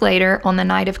month later, on the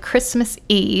night of Christmas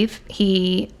Eve,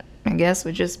 he I guess,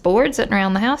 was just bored sitting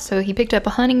around the house, so he picked up a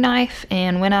hunting knife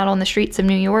and went out on the streets of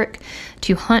New York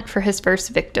to hunt for his first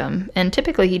victim. And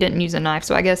typically he didn't use a knife,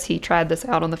 so I guess he tried this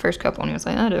out on the first couple and he was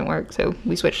like, that didn't work, so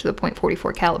we switched to the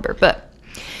 .44 caliber. But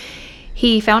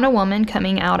he found a woman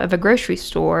coming out of a grocery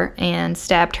store and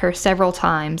stabbed her several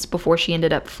times before she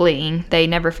ended up fleeing. They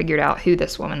never figured out who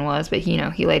this woman was, but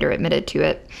he later admitted to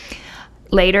it.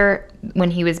 Later,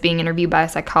 when he was being interviewed by a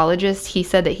psychologist, he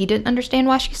said that he didn't understand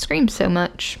why she screamed so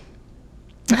much.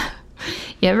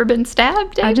 You ever been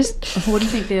stabbed, David? What do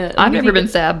you think I've never been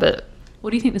stabbed, but...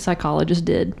 What do you think the psychologist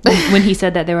did when he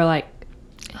said that? They were like,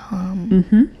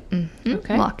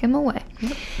 okay. Lock him away.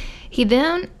 Yep. He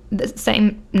then, the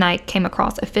same night, came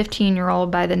across a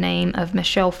 15-year-old by the name of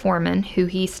Michelle Foreman, who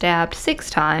he stabbed 6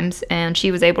 times, and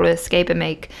she was able to escape and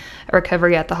make a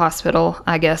recovery at the hospital.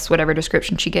 I guess whatever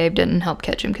description she gave didn't help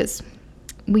catch him, because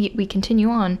we continue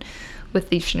on with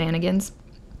these shenanigans.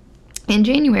 In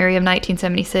January of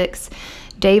 1976,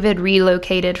 David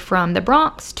relocated from the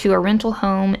Bronx to a rental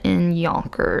home in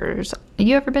Yonkers.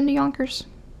 You ever been to Yonkers?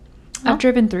 I've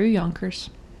driven through Yonkers.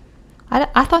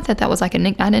 I thought that was like a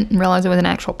nick. I didn't realize it was an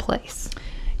actual place.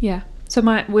 Yeah. So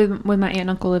with my aunt and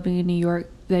uncle living in New York,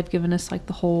 they've given us like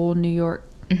the whole New York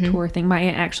tour thing. My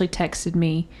aunt actually texted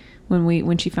me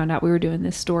when she found out we were doing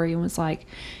this story and was like,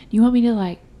 "You want me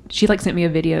to She sent me a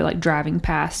video driving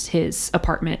past his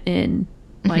apartment in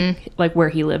like where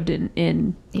he lived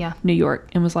in New York,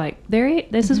 and was like,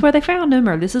 this is where they found him,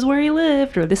 or this is where he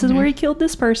lived, or this is where he killed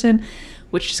this person,"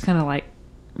 which is kind of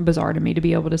bizarre to me to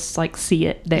be able to see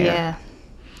it there. Yeah.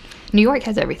 New York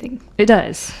has everything. It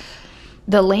does.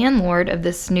 The landlord of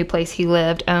this new place he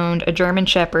lived owned a German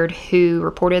Shepherd who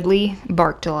reportedly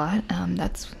barked a lot.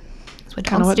 That's what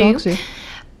dogs do.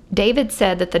 David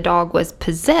said that the dog was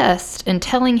possessed and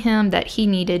telling him that he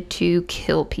needed to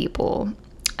kill people.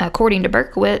 According to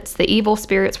Berkowitz, the evil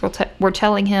spirits were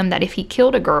telling him that if he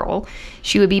killed a girl,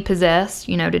 she would be possessed,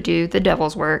 to do the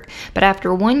devil's work. But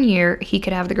after 1 year, he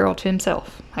could have the girl to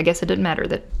himself. I guess it didn't matter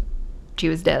that she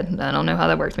was dead. I don't know how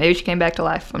that works. Maybe she came back to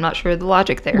life. I'm not sure of the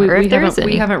logic there.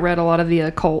 We haven't read a lot of the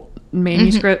occult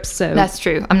manuscripts, so... That's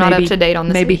true. I'm not up to date on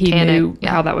this. Maybe he knew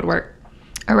how that would work.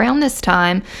 Around this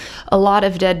time, a lot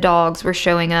of dead dogs were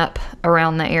showing up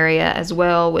around the area as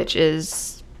well, which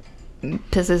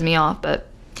pisses me off, but...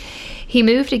 He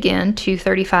moved again to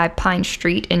 35 Pine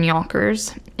Street in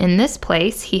Yonkers. In this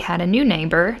place, he had a new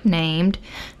neighbor named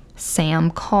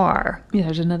Sam Carr. Yeah,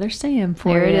 there's another Sam for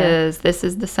you. There it is. This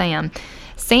is the Sam.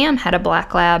 Sam had a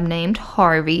black lab named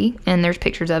Harvey, and there's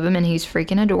pictures of him, and he's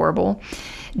freaking adorable.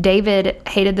 David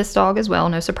hated this dog as well,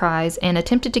 no surprise, and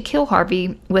attempted to kill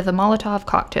Harvey with a Molotov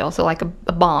cocktail, so like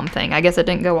a bomb thing. I guess it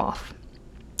didn't go off.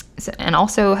 And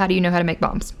also, how do you know how to make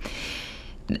bombs?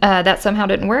 That somehow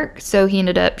didn't work, so he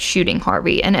ended up shooting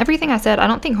Harvey. And everything I said, I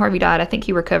don't think Harvey died. I think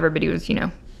he recovered, but he was,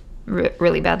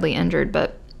 really badly injured.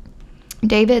 But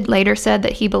David later said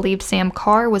that he believed Sam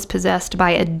Carr was possessed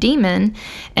by a demon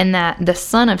and that the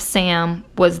son of Sam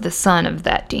was the son of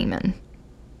that demon.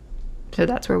 So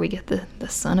that's where we get the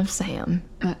son of Sam.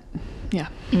 Yeah.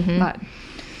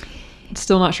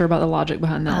 Still not sure about the logic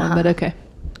behind that one, but okay.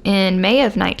 In May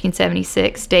of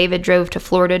 1976, David drove to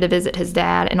Florida to visit his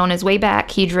dad, and on his way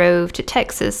back, he drove to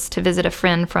Texas to visit a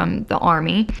friend from the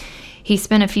Army. He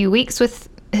spent a few weeks with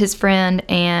his friend,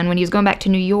 and when he was going back to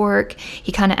New York,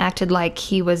 he kind of acted like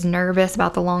he was nervous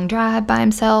about the long drive by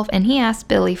himself, and he asked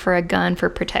Billy for a gun for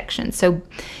protection. So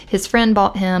his friend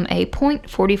bought him a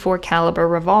 .44 caliber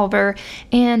revolver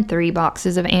and 3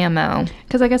 boxes of ammo.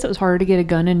 Because I guess it was harder to get a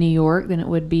gun in New York than it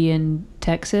would be in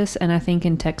Texas, and I think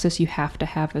in Texas you have to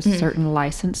have a certain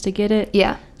license to get it.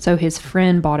 Yeah. So his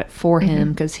friend bought it for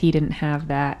him because he didn't have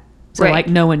that. So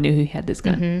no one knew he had this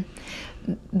gun.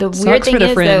 The weird thing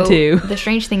is, though, the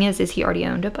strange thing is he already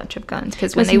owned a bunch of guns,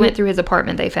 because when they went through his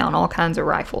apartment, they found all kinds of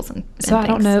rifles and so things. I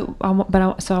don't know,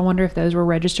 I wonder if those were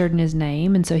registered in his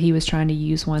name, and so he was trying to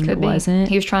use one that wasn't.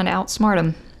 He was trying to outsmart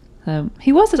him.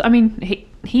 He was. I mean,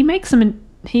 he makes some.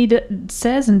 He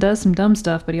says and does some dumb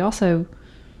stuff, but he also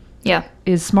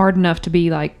is smart enough to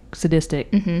be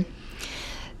sadistic.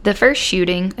 The first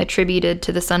shooting attributed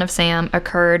to the son of Sam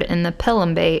occurred in the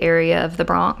Pelham Bay area of the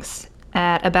Bronx.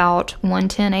 At about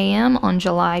 1:10 a.m. on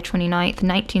July 29th,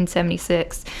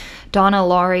 1976, Donna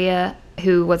Laria,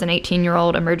 who was an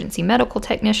 18-year-old emergency medical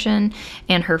technician,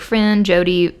 and her friend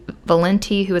Jody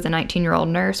Valenti, who was a 19-year-old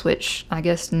nurse, which I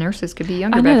guess nurses could be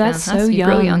younger back then. That's so young.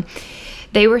 Real young.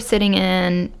 They were sitting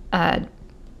in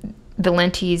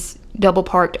Valenti's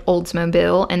double-parked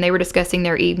Oldsmobile, and they were discussing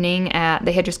their evening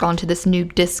they had just gone to this new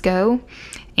disco,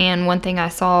 And one thing I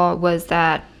saw was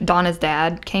that Donna's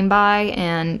dad came by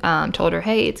and told her,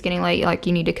 hey, it's getting late, like,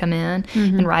 you need to come in.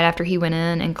 And right after he went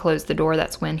in and closed the door,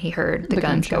 that's when he heard the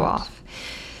guns go off.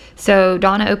 So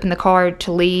Donna opened the car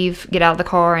to leave, get out of the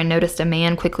car, and noticed a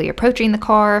man quickly approaching the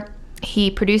car.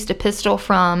 He produced a pistol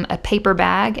from a paper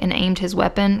bag and aimed his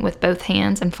weapon with both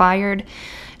hands and fired.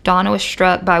 Donna was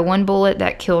struck by one bullet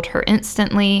that killed her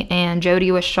instantly, and Jody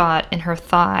was shot in her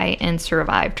thigh and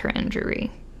survived her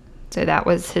injury. So that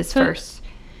was his first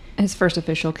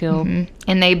official kill.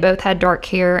 And they both had dark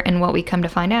hair, and what we come to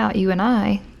find out, you and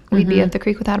I, we'd be up the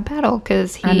creek without a paddle,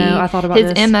 because I know, I thought about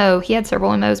his this. MO, he had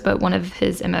several MOs, but one of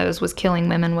his MOs was killing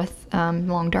women with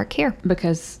long dark hair.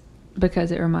 Because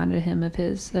it reminded him of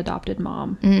his adopted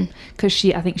mom. Because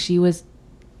I think it was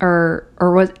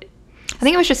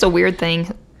just a weird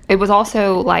thing. It was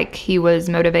also like he was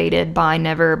motivated by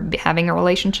never having a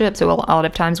relationship. So a lot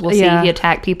of times we'll see he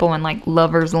attack people in like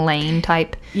Lover's Lane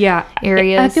type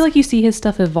areas. I feel like you see his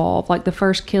stuff evolve. Like the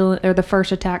first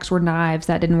attacks were knives.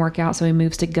 That didn't work out, so he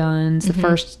moves to guns.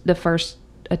 The first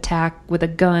attack with a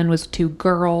gun was 2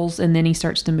 girls, and then he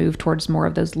starts to move towards more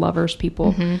of those lovers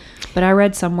people. But I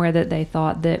read somewhere that they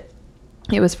thought that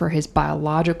it was for his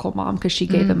biological mom, because she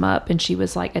gave him up, and she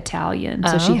was like Italian,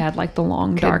 so she had like the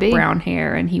long dark brown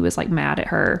hair, and he was like mad at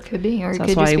her. Could be, or so it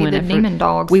could just be the demon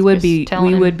dogs. We would be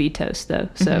toast though.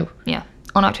 So yeah.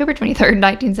 On October 23rd,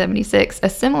 1976, a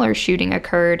similar shooting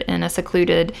occurred in a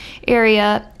secluded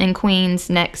area in Queens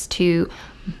next to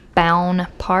Bown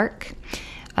Park.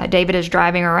 David is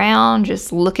driving around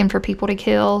just looking for people to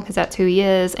kill, because that's who he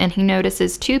is, and he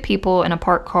notices 2 people in a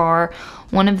parked car,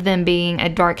 one of them being a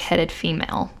dark-headed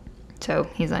female. So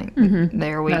he's like,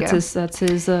 there we go. That's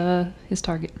his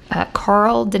target.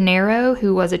 Carl De Niro,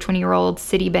 who was a 20-year-old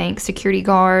Citibank security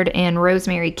guard, and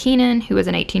Rosemary Keenan, who was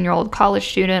an 18-year-old college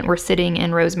student, were sitting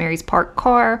in Rosemary's parked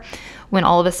car when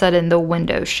all of a sudden the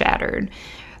window shattered.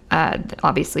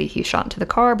 Obviously, he shot into the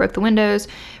car, broke the windows.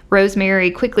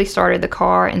 Rosemary quickly started the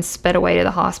car and sped away to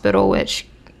the hospital, which,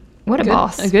 what a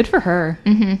boss. Good for her.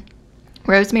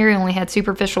 Rosemary only had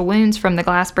superficial wounds from the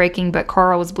glass breaking, but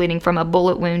Carl was bleeding from a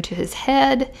bullet wound to his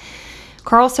head.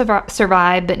 Carl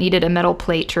survived, but needed a metal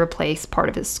plate to replace part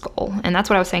of his skull. And that's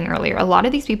what I was saying earlier. A lot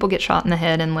of these people get shot in the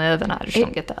head and live, and I just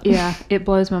don't get that. Yeah, it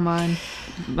blows my mind.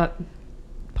 But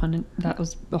that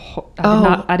was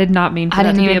I did not mean for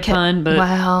that to be a pun, but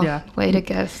wow, yeah, way to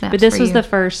go. Snaps. But this was the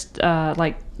first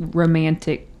like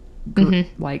romantic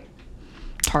like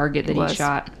target that he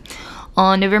shot.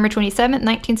 On November 27th,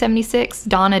 1976,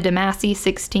 Donna DeMasi,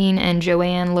 16, and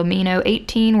Joanne Lomino,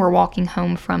 18, were walking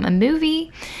home from a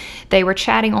movie. They were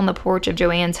chatting on the porch of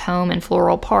Joanne's home in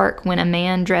Floral Park when a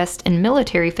man dressed in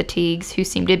military fatigues, who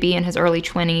seemed to be in his early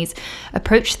 20s,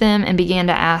 approached them and began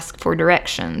to ask for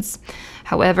directions.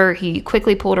 However, he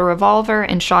quickly pulled a revolver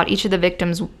and shot each of the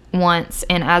victims once,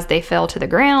 and as they fell to the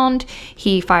ground,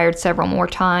 he fired several more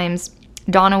times.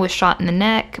 Donna was shot in the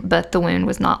neck, but the wound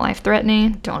was not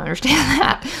life-threatening. Don't understand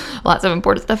that. Lots of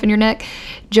important stuff in your neck.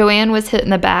 Joanne was hit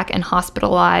in the back and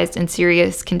hospitalized in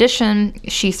serious condition.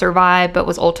 She survived, but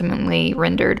was ultimately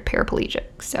rendered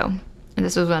paraplegic. So, and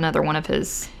this was another one of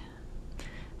his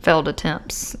failed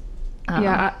attempts.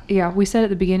 We said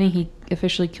at the beginning he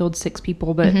officially killed 6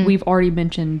 people, but we've already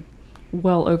mentioned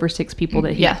well over 6 people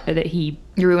that he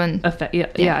ruined.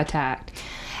 Attacked.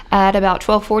 At about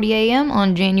 12:40 a.m.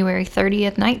 on January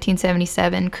 30th,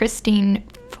 1977, Christine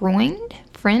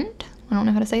Friend, I don't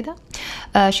know how to say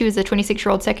that. She was a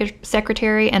 26-year-old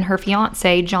secretary, and her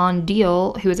fiancé, John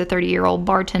Deal, who was a 30-year-old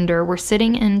bartender, were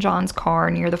sitting in John's car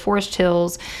near the Forest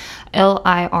Hills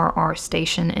LIRR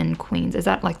station in Queens. Is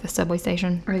that like the subway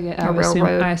station? A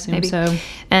railroad? I assume maybe so.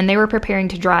 And they were preparing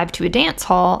to drive to a dance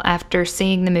hall after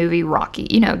seeing the movie Rocky.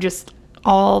 You know, just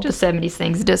the 70s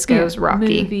things, discos,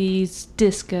 Rocky. Movies,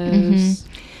 discos.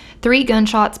 3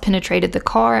 gunshots penetrated the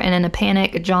car, and in a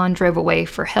panic, John drove away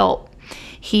for help.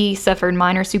 He suffered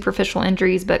minor superficial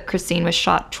injuries, but Christine was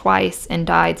shot twice and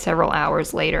died several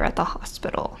hours later at the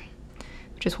hospital,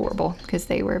 which is horrible because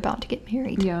they were about to get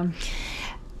married. Yeah.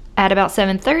 At about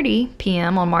 7:30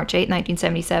 p.m. on March 8,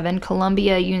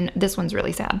 1977, this one's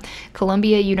really sad,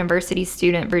 Columbia University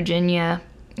student Virginia,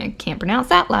 I can't pronounce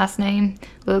that last name,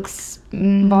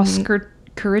 Voskerichian.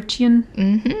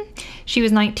 She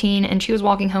was 19, and she was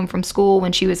walking home from school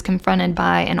when she was confronted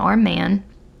by an armed man.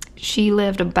 She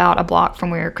lived about a block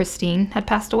from where Christine had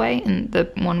passed away, and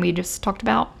the one we just talked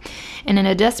about. And in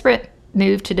a desperate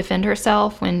move to defend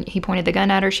herself, when he pointed the gun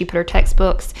at her, she put her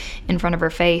textbooks in front of her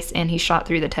face, and he shot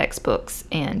through the textbooks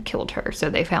and killed her. So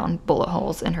they found bullet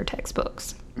holes in her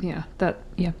textbooks. That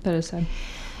is sad.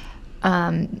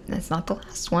 That's not the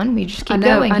last one. We just keep I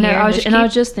know. going. I know. Here. I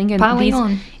was just thinking, piling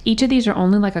on. each of these are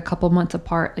only like a couple months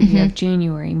apart. Like you have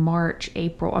January, March,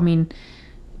 April. I mean,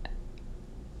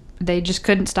 they just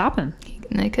couldn't stop him.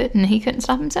 He couldn't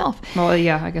stop himself. Well,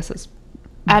 yeah, I guess it's.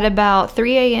 At about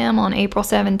 3 a.m. on April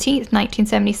 17th,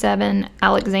 1977,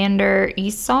 Alexander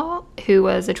Esau, who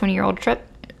was a 20-year-old truck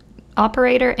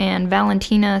operator, and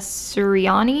Valentina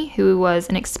Suriani, who was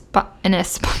an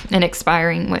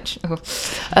aspiring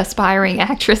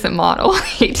actress and model.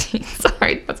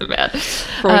 Sorry, that's bad.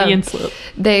 Freudian slip.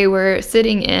 They were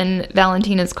sitting in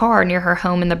Valentina's car near her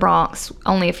home in the Bronx,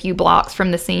 only a few blocks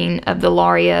from the scene of the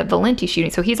Laria Valenti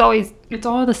shooting. So he's always... It's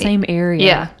all the same area.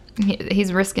 Yeah.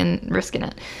 He's risking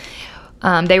it.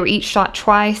 They were each shot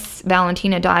twice.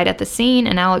 Valentina died at the scene,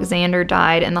 and Alexander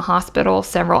died in the hospital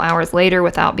several hours later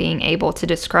without being able to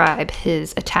describe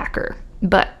his attacker.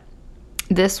 But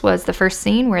this was the first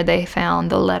scene where they found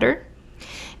the letter,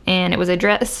 and it was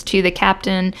addressed to the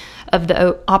captain of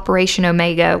the Operation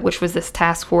Omega, which was this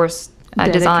task force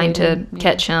designed to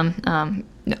catch him.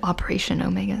 Operation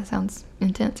Omega sounds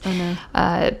intense. I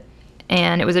know.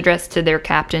 And it was addressed to their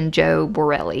captain, Joe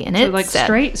Borelli. And it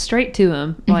said, straight to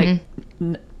him. Like,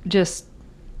 just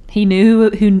he knew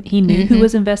who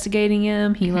was investigating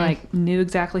him. He knew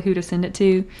exactly who to send it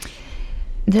to.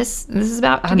 This is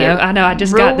about to I know. I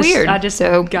just real got this, weird. I just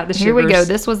so got the shivers. Here we go.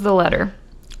 This was the letter.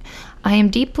 I am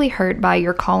deeply hurt by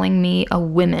your calling me a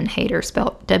women hater,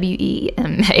 spelled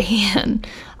W-E-M-A-N.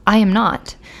 I am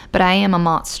not, but I am a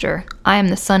monster. I am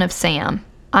the son of Sam.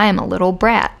 I am a little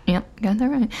brat. Yep, got that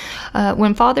right.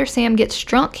 When Father Sam gets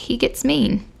drunk, he gets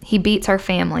mean. He beats our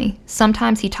family.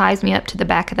 Sometimes he ties me up to the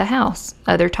back of the house.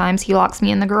 Other times he locks me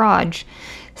in the garage.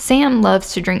 Sam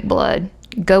loves to drink blood.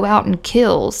 Go out and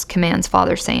kills, commands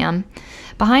Father Sam.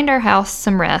 Behind our house,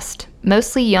 some rest.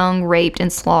 Mostly young, raped,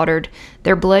 and slaughtered.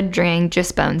 Their blood drained,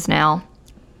 just bones now.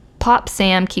 Pop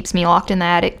Sam keeps me locked in the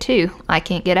attic, too. I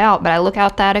can't get out, but I look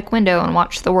out the attic window and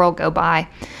watch the world go by.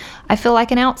 I feel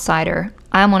like an outsider.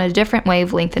 I am on a different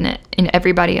wavelength than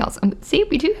everybody else. See,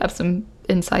 we do have some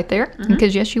insight there,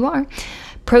 because yes, you are.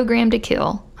 Programmed to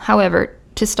kill. However,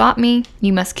 to stop me,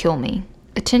 you must kill me.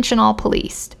 Attention all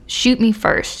police. Shoot me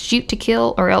first. Shoot to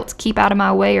kill, or else keep out of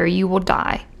my way, or you will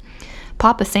die.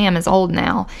 Papa Sam is old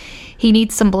now. He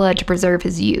needs some blood to preserve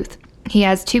his youth. He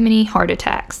has too many heart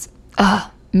attacks.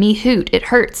 Ugh, me hoot, it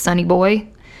hurts, sonny boy.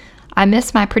 I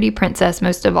miss my pretty princess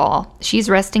most of all. She's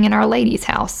resting in Our Lady's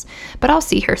house, but I'll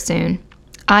see her soon.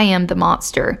 I am the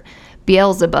monster,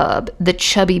 Beelzebub, the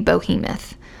chubby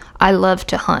behemoth. I love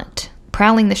to hunt,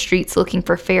 prowling the streets looking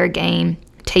for fair game,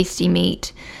 tasty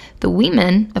meat. The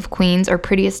women of Queens are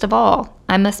prettiest of all.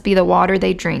 I must be the water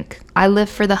they drink. I live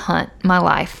for the hunt, my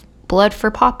life. Blood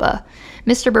for Papa.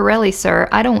 Mr. Borelli, sir,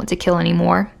 I don't want to kill any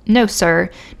more. No, sir,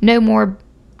 no more,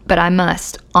 but I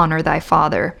must honor thy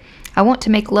father. I want to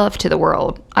make love to the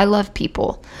world. I love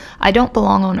people. I don't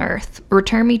belong on earth.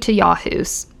 Return me to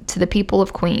Yahoos. To the people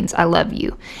of Queens, I love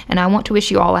you, and I want to wish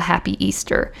you all a happy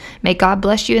Easter. May God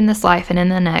bless you in this life and in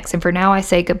the next, and for now I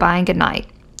say goodbye and good night.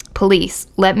 Police,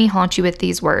 let me haunt you with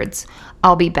these words.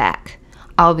 I'll be back.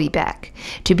 I'll be back.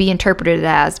 To be interpreted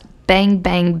as bang,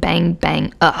 bang, bang,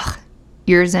 bang, ugh.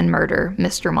 Yours in murder,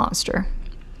 Mr. Monster.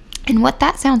 And what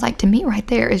that sounds like to me right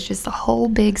there is just a whole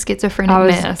big schizophrenic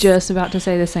mess. I was just about to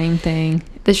say the same thing.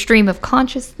 The stream of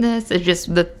consciousness is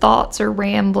just, the thoughts are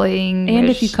rambling. And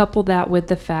if you couple that with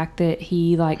the fact that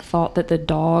he thought that the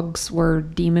dogs were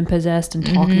demon possessed and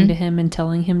talking to him and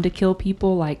telling him to kill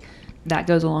people, that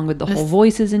goes along with the whole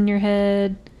voices in your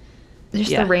head. Just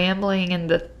the rambling and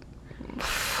the...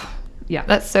 Yeah.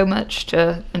 That's so much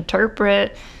to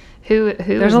interpret.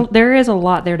 There is a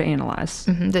lot there to analyze.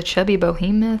 The chubby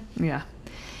behemoth. Yeah.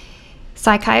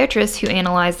 Psychiatrists who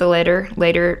analyzed the letter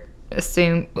later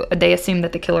assumed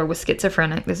that the killer was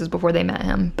schizophrenic. This is before they met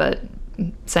him, but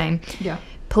same. Yeah.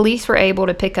 Police were able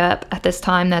to pick up at this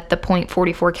time that the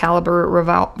 .44 caliber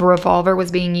revolver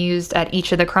was being used at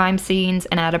each of the crime scenes,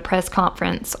 and at a press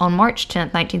conference on March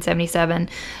 10th, 1977,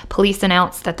 police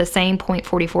announced that the same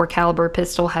 .44 caliber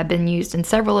pistol had been used in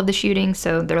several of the shootings,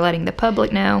 so they're letting the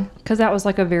public know. Because that was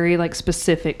a very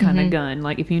specific kind of gun.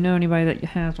 If you know anybody that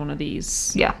has one of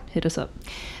these, hit us up.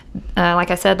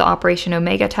 Like I said, the Operation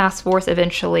Omega Task Force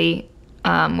eventually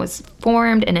was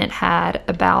formed, and it had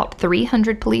about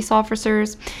 300 police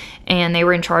officers, and they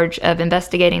were in charge of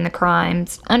investigating the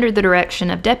crimes under the direction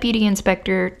of Deputy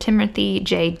Inspector Timothy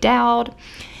J. Dowd,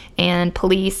 and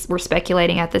police were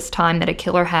speculating at this time that a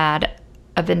killer had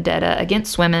a vendetta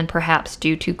against women, perhaps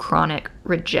due to chronic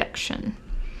rejection.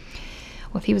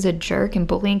 Well, if he was a jerk and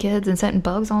bullying kids and setting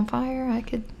bugs on fire, I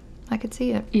could I could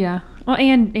see it. Yeah. Well,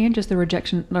 and just the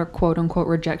rejection, or quote unquote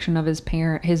rejection of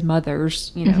his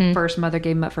mother's, first mother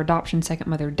gave him up for adoption, second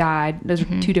mother died. Those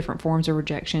are two different forms of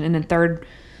rejection. And then third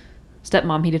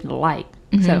stepmom he didn't like.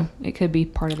 So it could be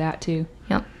part of that too.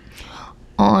 Yep.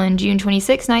 On June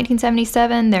 26,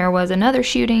 1977, there was another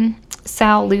shooting.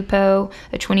 Sal Lupo,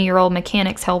 a 20-year-old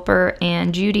mechanics helper,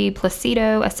 and Judy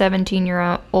Placido, a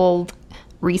 17-year-old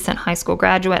recent high school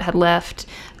graduate, had left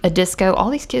a disco. All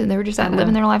these kids, they were just out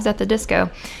living their lives at the disco.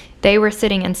 They were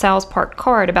sitting in Sal's parked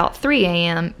car at about 3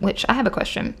 a.m., which I have a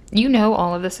question. You know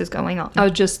all of this is going on. I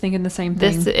was just thinking the same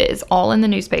thing. This is all in the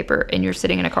newspaper, and you're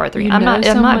sitting in a car at 3. I'm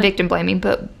not victim blaming,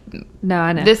 but no,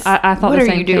 I know. This, I thought what the are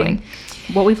same you doing? thing.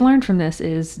 What we've learned from this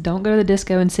is don't go to the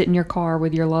disco and sit in your car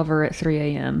with your lover at 3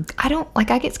 a.m.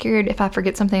 I get scared if I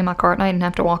forget something in my car at night and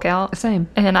have to walk out. Same.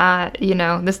 And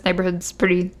this neighborhood's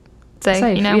pretty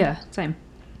safe, Yeah, same.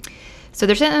 So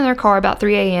they're sitting in their car about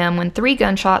 3 a.m. when 3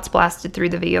 gunshots blasted through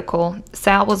the vehicle.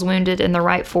 Sal was wounded in the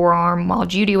right forearm, while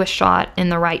Judy was shot in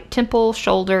the right temple,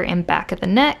 shoulder, and back of the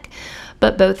neck,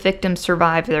 but both victims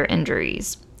survived their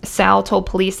injuries. Sal told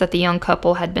police that the young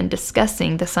couple had been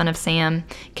discussing the Son of Sam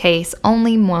case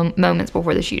only moments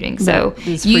before the shooting. So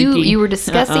you were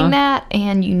discussing that,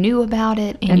 and you knew about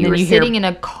it, and you were sitting in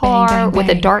a car bang, bang, with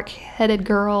bang. a dark-headed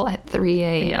girl at 3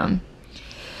 a.m.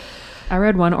 I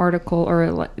read one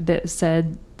article that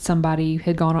said somebody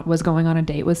was going on a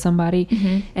date with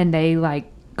somebody, and they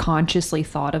consciously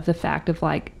thought of the fact of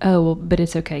but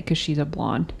it's okay because she's a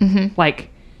blonde.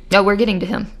 No, we're getting to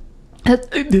him.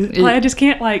 I just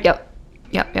can't Yep.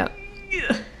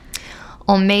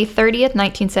 On May 30th,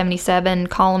 1977,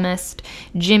 columnist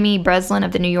Jimmy Breslin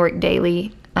of the New York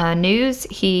Daily News,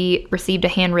 he received a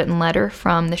handwritten letter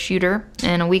from the shooter,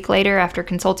 and a week later, after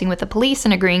consulting with the police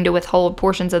and agreeing to withhold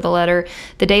portions of the letter,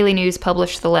 the Daily News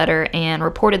published the letter, and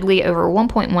reportedly over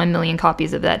 1.1 million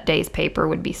copies of that day's paper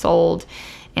would be sold.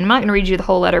 And I'm not going to read you the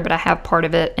whole letter, but I have part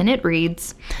of it, and it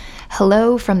reads,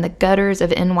 "Hello from the gutters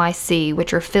of NYC,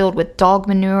 which are filled with dog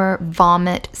manure,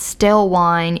 vomit, stale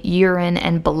wine, urine,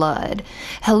 and blood.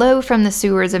 Hello from the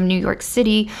sewers of New York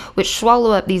City, which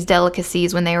swallow up these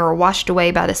delicacies when they are washed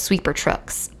away by the sweeper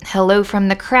trucks. Hello from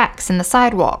the cracks in the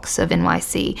sidewalks of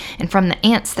NYC, and from the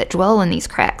ants that dwell in these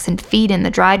cracks and feed in the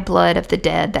dried blood of the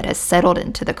dead that has settled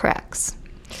into the cracks."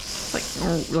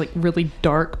 Like really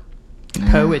dark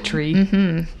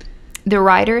poetry. The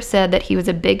writer said that he was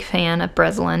a big fan of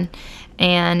Breslin,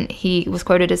 and he was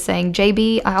quoted as saying,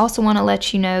 "JB, I also want to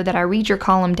let you know that I read your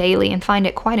column daily and find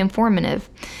it quite informative."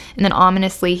 And then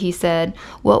ominously he said,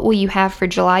 "What will you have for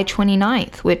July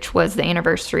 29th, which was the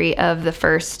anniversary of the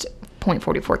first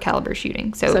 .44 caliber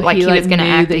shooting?" So he was going to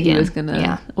act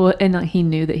again. Well, and he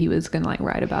knew that he was going to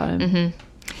write about him.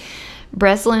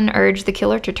 Breslin urged the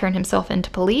killer to turn himself into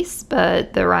police,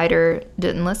 but the writer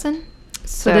didn't listen.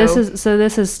 So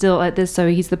this is still at this. So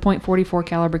he's the .44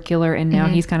 caliber killer, and now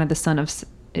he's kind of the son of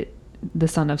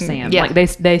Sam. Yeah, they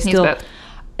still, both.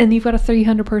 And you've got a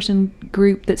 300 person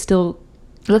group that still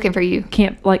looking for you.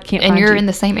 Can't and find you're you. in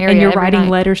the same area, and you're every writing night.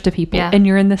 letters to people, and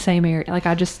you're in the same area.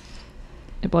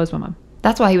 It blows my mind.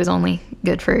 That's why he was only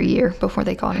good for a year before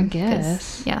they caught him. I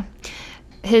guess. Yeah.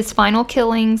 His final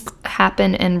killings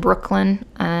happened in Brooklyn,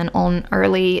 and on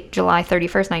early July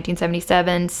 31st,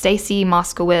 1977, Stacy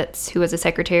Moskowitz, who was a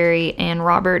secretary, and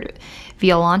Robert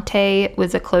Violante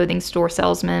was a clothing store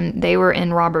salesman. They were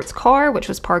in Robert's car, which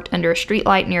was parked under a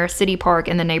streetlight near a city park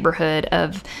in the neighborhood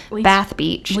of Bath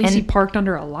Beach. At least he parked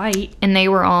under a light. And they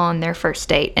were on their first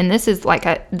date. And this is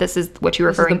this is what you're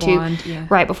referring to.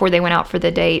 Right before they went out for the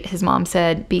date, his mom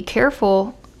said, "Be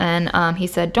careful." And he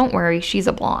said, "Don't worry, she's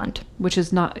a blonde." Which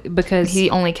is not, because he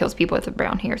only kills people with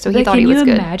brown hair. So he thought he was good.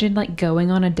 Can you imagine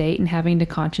going on a date and having to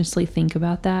consciously think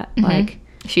about that?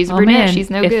 She's a brunette,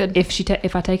 she's no good.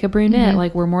 If I take a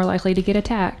brunette, we're more likely to get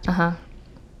attacked.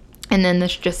 And then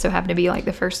this just so happened to be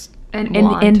the first and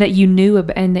that you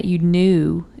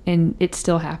knew and it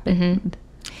still happened.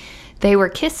 They were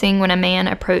kissing when a man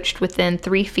approached within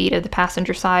 3 feet of the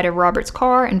passenger side of Robert's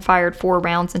car and fired 4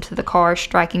 rounds into the car,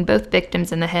 striking both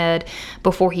victims in the head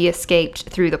before he escaped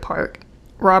through the park.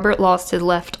 Robert lost his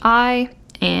left eye,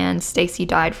 and Stacy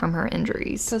died from her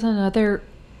injuries. So another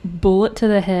bullet to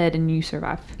the head, and you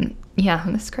survive. Yeah,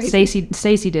 that's crazy.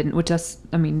 Stacy didn't, which that's,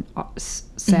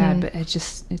 sad, but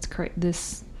it's crazy.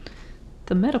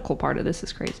 The medical part of this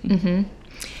is crazy.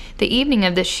 The evening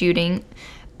of this shooting,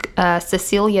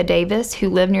 Cecilia Davis, who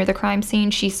lived near the crime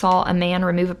scene, she saw a man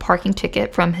remove a parking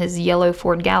ticket from his yellow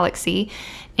Ford Galaxy,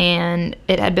 and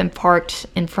it had been parked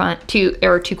in front too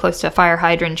close to a fire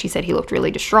hydrant. She said he looked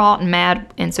really distraught and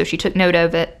mad, and so she took note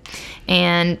of it.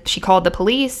 And she called the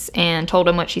police and told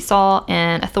them what she saw,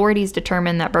 and authorities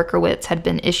determined that Berkowitz had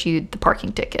been issued the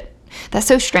parking ticket. That's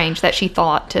so strange that she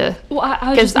thought to. Well,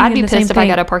 because I'd be pissed if I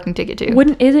got a parking ticket too.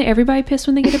 Isn't everybody pissed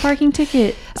when they get a parking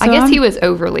ticket? So I guess he was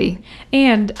overly.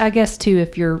 And I guess too,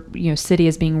 if your city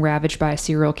is being ravaged by a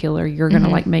serial killer, you're gonna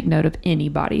like make note of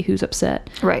anybody who's upset.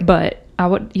 Right. But I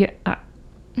would, I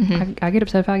get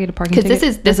upset if I get a parking ticket.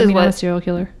 Because this is what I'm a serial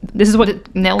killer. This is what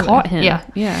caught him.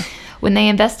 Yeah. When they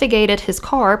investigated his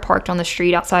car parked on the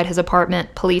street outside his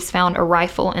apartment, police found a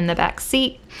rifle in the back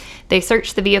seat. They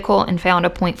searched the vehicle and found a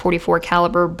 .44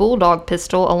 caliber Bulldog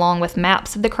pistol along with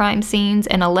maps of the crime scenes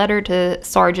and a letter to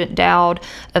Sergeant Dowd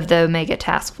of the Omega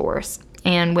Task Force.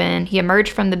 And when he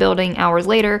emerged from the building hours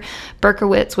later,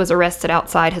 Berkowitz was arrested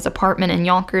outside his apartment in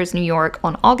Yonkers, New York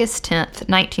on August 10th,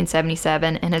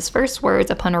 1977, and his first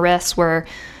words upon arrest were,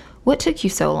 "What took you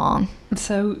so long?"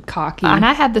 So cocky. And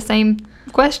I had the same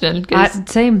question.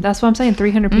 Same. That's what I'm saying.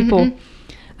 300 people.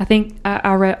 I think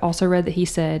I also read that he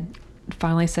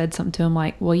finally said something to him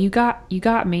like, "Well, you got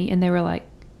me," and they were like,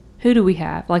 "Who do we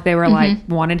have?" Like they were like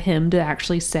wanted him to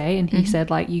actually say, and he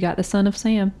said like, "You got the son of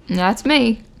Sam." That's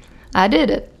me. I did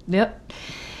it. Yep.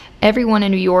 Everyone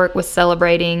in New York was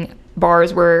celebrating.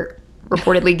 Bars were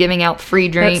reportedly giving out free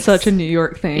drinks. That's such a New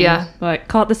York thing. Yeah. Like,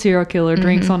 caught the serial killer,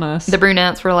 drinks on us. The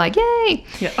brunettes were like, "Yay!"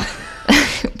 Yeah.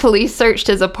 Police searched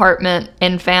his apartment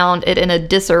and found it in a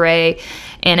disarray,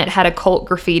 and it had occult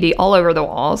graffiti all over the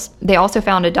walls. They also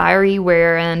found a diary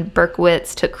wherein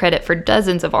Berkowitz took credit for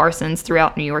dozens of arsons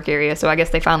throughout New York area, so I guess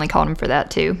they finally caught him for that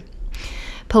too.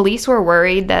 Police were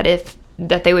worried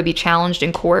that they would be challenged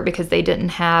in court because they didn't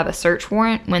have a search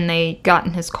warrant when they got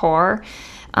in his car,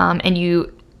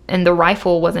 and the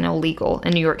rifle wasn't illegal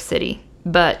in New York City.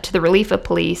 But to the relief of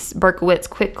police, Berkowitz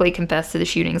quickly confessed to the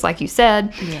shootings, like you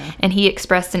said, and he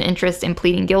expressed an interest in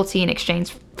pleading guilty in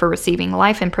exchange for receiving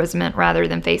life imprisonment rather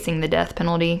than facing the death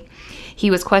penalty.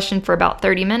 He was questioned for about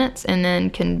 30 minutes and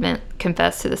then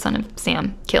confessed to the son of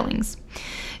Sam killings.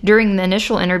 During the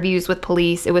initial interviews with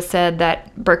police, it was said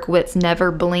that Berkowitz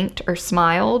never blinked or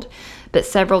smiled, but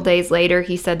several days later,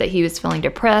 he said that he was feeling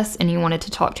depressed and he wanted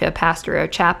to talk to a pastor or a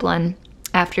chaplain.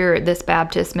 After this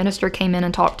Baptist minister came in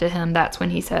and talked to him, that's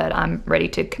when he said, "I'm ready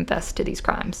to confess to these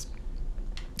crimes."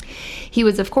 He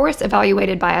was, of course,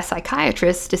 evaluated by a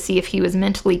psychiatrist to see if he was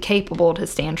mentally capable to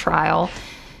stand trial.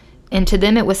 And to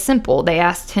them, it was simple. They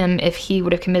asked him if he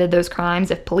would have committed those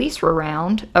crimes if police were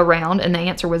around, and the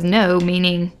answer was no,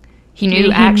 meaning he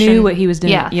knew action. He knew what he was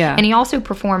doing. Yeah. And he also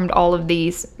performed all of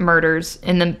these murders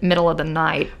in the middle of the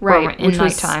night, right? In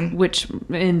nighttime, which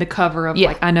in the cover of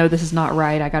like, I know this is not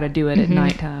right. I got to do it at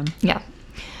nighttime. Yeah,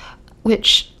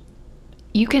 which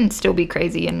you can still be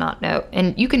crazy and not know,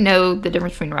 and you can know the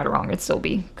difference between right or wrong and still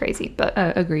be crazy. But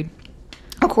agreed.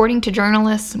 According to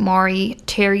journalist Maury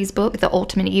Terry's book, The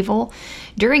Ultimate Evil,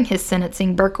 during his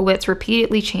sentencing, Berkowitz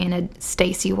repeatedly chanted,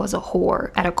 "Stacy was a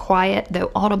whore," at a quiet, though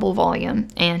audible volume,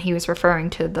 and he was referring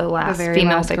to the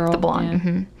female victim, the blonde.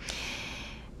 Yeah.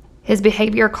 His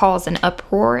behavior caused an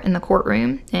uproar in the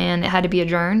courtroom, and it had to be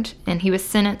adjourned, and he was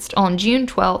sentenced on June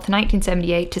 12th,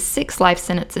 1978, to 6 life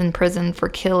sentences in prison for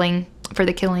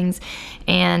the killings,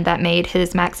 and that made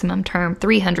his maximum term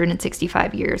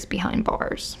 365 years behind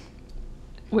bars.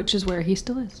 Which is where he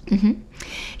still is.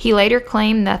 He later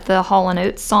claimed that the Hall &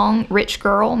 Oates song "Rich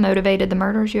Girl" motivated the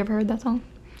murders. You ever heard that song?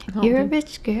 You're a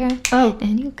rich girl. Oh,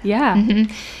 and you yeah.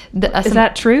 Is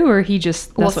that true, or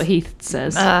that's what he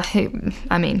says? I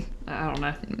mean, I don't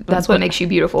know. That's what makes you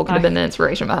beautiful. Could have been the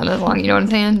inspiration behind the song. You know what I'm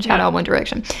saying? Shout out One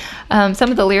Direction.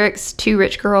 Some of the lyrics to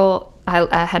 "Rich Girl,"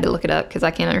 I had to look it up because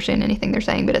I can't understand anything they're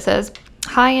saying, but it says,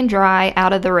 "High and dry,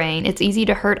 out of the rain, it's easy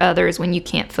to hurt others when you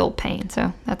can't feel pain."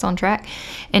 So that's on track.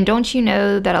 "And don't you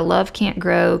know that a love can't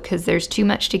grow because there's too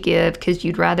much to give because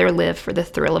you'd rather live for the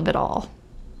thrill of it all."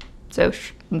 So,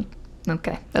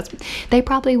 okay. They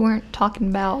probably weren't talking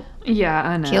about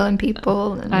I know. killing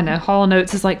people. I know. Hall &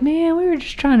 Oates is like, man, we were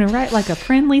just trying to write like a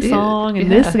friendly song, and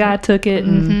this guy took it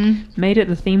and made it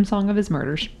the theme song of his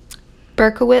murders.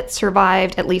 Berkowitz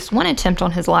survived at least one attempt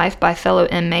on his life by a fellow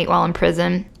inmate while in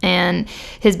prison, and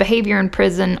his behavior in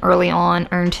prison early on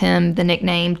earned him the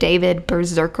nickname David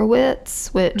Berserkowitz,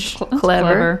 which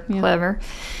clever.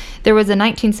 There was a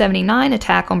 1979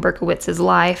 attack on Berkowitz's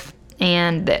life,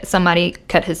 and somebody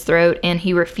cut his throat, and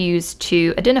he refused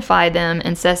to identify them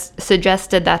and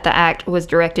suggested that the act was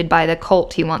directed by the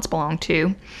cult he once belonged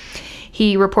to.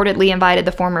 He reportedly invited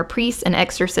the former priest and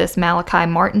exorcist Malachi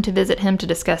Martin to visit him to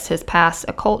discuss his past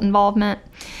occult involvement.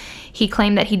 He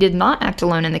claimed that he did not act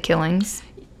alone in the killings.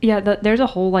 Yeah, there's a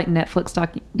whole like Netflix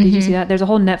Did you see that? There's a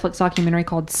whole Netflix documentary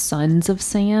called Sons of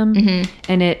Sam,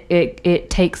 and it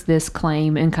takes this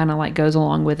claim and kind of like goes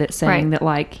along with it, saying that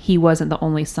like he wasn't the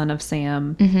only son of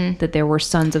Sam, that there were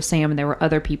sons of Sam and there were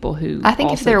other people who. I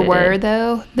think also if there did were it.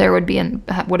 though, there would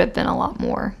have been a lot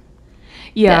more.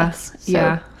 Yeah, deaths,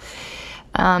 so.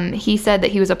 He said that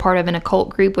he was a part of an occult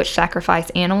group which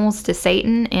sacrificed animals to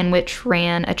Satan and which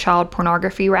ran a child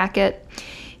pornography racket.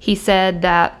 He said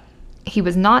that he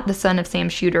was not the son of Sam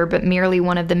Shooter, but merely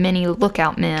one of the many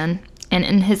lookout men. And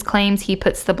in his claims, he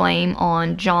puts the blame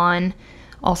on John,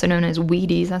 also known as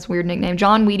Wheaties, that's a weird nickname,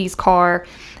 John Wheaties Carr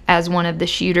as one of the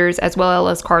shooters, as well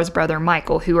as Carr's brother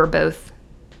Michael, who are both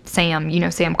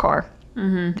Sam, Sam Carr,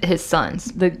 his sons.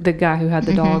 The guy who had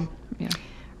the dog. Yeah.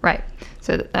 Right.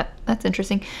 So that's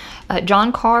interesting.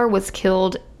 John Carr was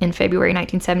killed in February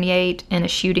 1978 in a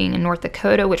shooting in North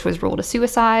Dakota, which was ruled a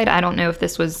suicide. I don't know if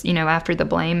this was, after the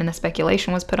blame and the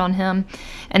speculation was put on him.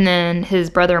 And then his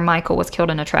brother Michael was killed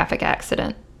in a traffic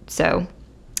accident. So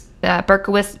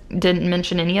Berkowitz didn't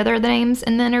mention any other names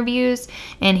in the interviews,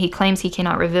 and he claims he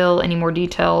cannot reveal any more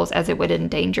details as it would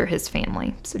endanger his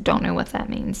family. So don't know what that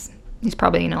means. He's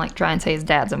probably going to try and say his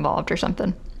dad's involved or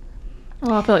something.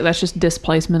 Well, I feel like that's just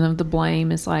displacement of the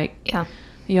blame. It's like, Yeah.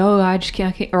 I just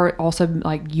can't, or also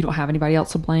like you don't have anybody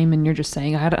else to blame, and you're just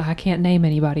saying I can't name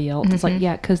anybody else. It's like,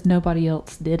 yeah, because nobody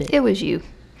else did it. It was you.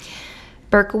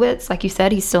 Berkowitz, like you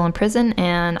said, he's still in prison,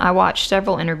 and I watched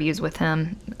several interviews with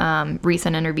him,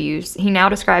 recent interviews. He now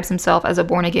describes himself as a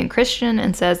born-again Christian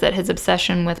and says that his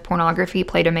obsession with pornography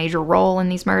played a major role in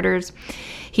these murders.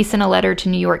 He sent a letter to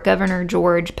New York Governor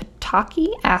George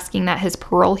Pataki asking that his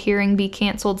parole hearing be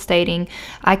canceled, stating,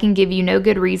 "I can give you no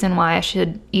good reason why I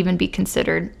should even be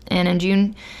considered." And in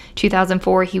June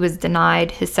 2004, he was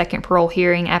denied his second parole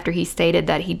hearing after he stated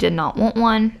that he did not want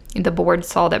one. The board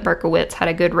saw that Berkowitz had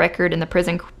a good record in the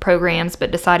prison programs,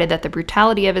 but decided that the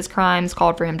brutality of his crimes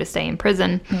called for him to stay in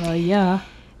prison. Yeah.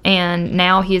 And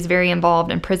now he is very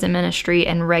involved in prison ministry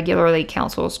and regularly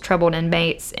counsels troubled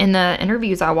inmates. In the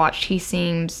interviews I watched, he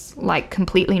seems like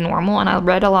completely normal, and I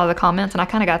read a lot of the comments, and I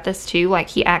kind of got this too. Like,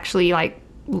 he actually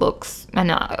looks,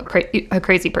 and a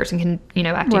crazy person can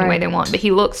act any way they want, but he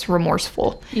looks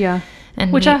remorseful. Yeah.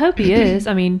 And Which I hope he is.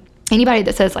 I mean, anybody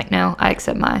that says no, I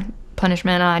accept my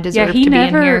punishment, and I deserve to be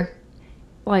never, in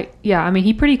here. I mean,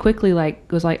 he pretty quickly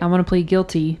was like, I'm gonna plead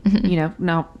guilty.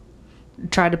 Now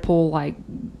tried to pull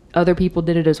other people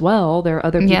did it as well. There are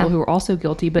other people who are also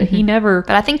guilty, but he never.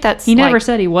 But I think that's never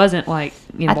said he wasn't involved.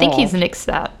 I think he's nixed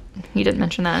that. He didn't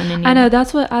mention that in any. I know,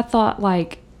 that's what I thought.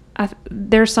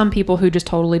 There's some people who just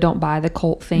totally don't buy the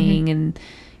cult thing, and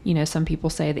some people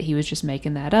say that he was just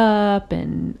making that up,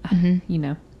 and But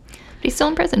he's still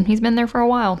in prison. He's been there for a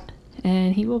while,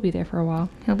 and he will be there for a while.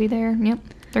 He'll be there. Yep,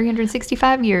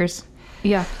 365 years.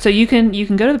 Yeah. So you can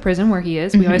go to the prison where he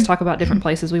is. We always talk about different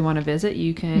places we want to visit.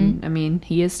 You can. I mean,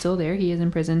 he is still there. He is in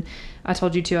prison. I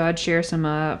told you too. I'd share some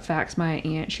facts my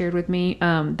aunt shared with me.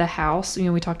 The house.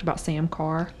 We talked about Sam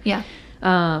Carr. Yeah.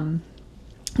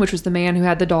 Which was the man who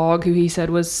had the dog, who he said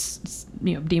was,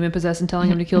 demon possessed and telling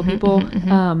him to kill people.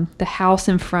 The house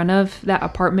in front of that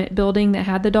apartment building that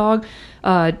had the dog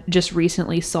just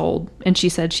recently sold. And she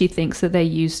said she thinks that they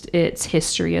used its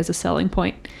history as a selling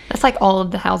point. That's like all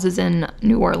of the houses in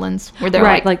New Orleans where they're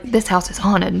like, this house is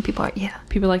haunted. And people are yeah.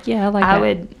 People are like, yeah, I like I that.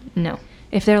 would, no.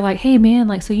 If they're like, hey man,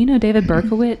 so David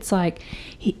Berkowitz,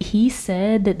 he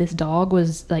said that this dog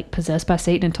was possessed by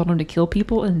Satan and told him to kill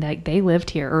people, and they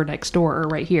lived here or next door or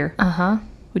right here.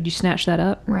 Would you snatch that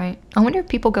up? Right. I wonder if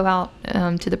people go out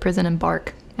to the prison and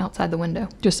bark outside the window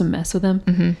just to mess with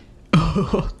them.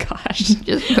 Oh gosh,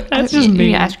 that's just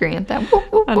mean. Ask your aunt that.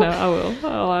 I know, I will.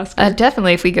 I'll ask her.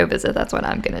 Definitely, if we go visit, that's what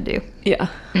I'm gonna do. Yeah.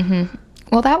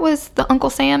 Well, that was the Uncle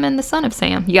Sam and the son of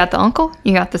Sam. You got the uncle,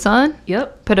 you got the son.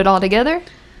 Yep. Put it all together,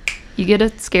 you get a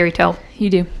scary tale. You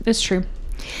do. It's true.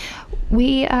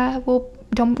 We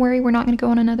don't worry, we're not going to go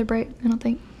on another break, I don't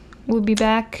think. We'll be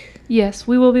back. Yes,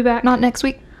 we will be back. Not next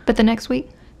week, but the next week.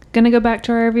 Gonna go back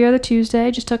to our every other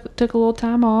Tuesday. Just took a little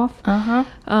time off. Are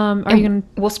you gonna?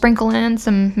 We'll sprinkle in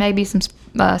maybe some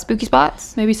spooky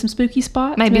spots. Maybe some spooky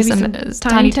spots. Maybe some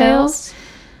tiny tales.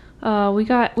 We're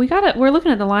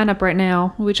looking at the lineup right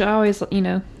now, which I always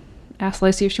ask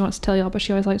Lacey if she wants to tell y'all, but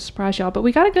she always likes to surprise y'all. But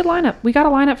we got a good lineup. We got a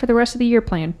lineup for the rest of the year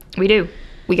planned. We do.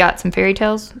 We got some fairy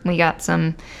tales. We got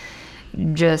some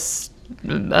just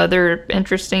other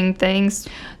interesting things?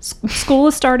 School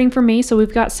is starting for me, so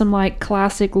we've got some like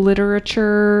classic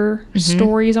literature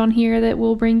stories on here that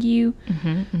we'll bring you.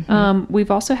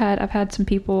 I've had some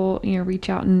people, reach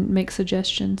out and make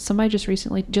suggestions. Somebody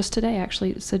just today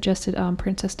actually suggested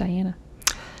Princess Diana.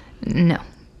 No,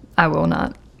 I will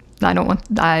not. I don't want.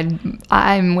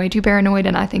 I'm way too paranoid,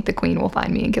 and I think the Queen will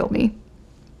find me and kill me,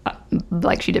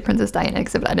 like she did Princess Diana.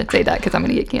 Except I didn't say that because I'm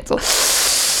gonna get canceled.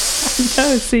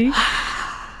 No, see.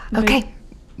 Okay,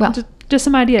 well, just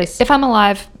some ideas. If I'm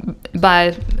alive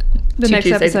by the next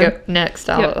Tuesdays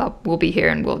episode, we'll be here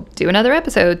and we'll do another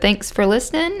episode. Thanks for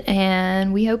listening,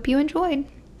 and we hope you enjoyed.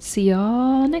 See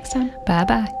y'all next time. Bye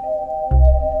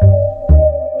bye.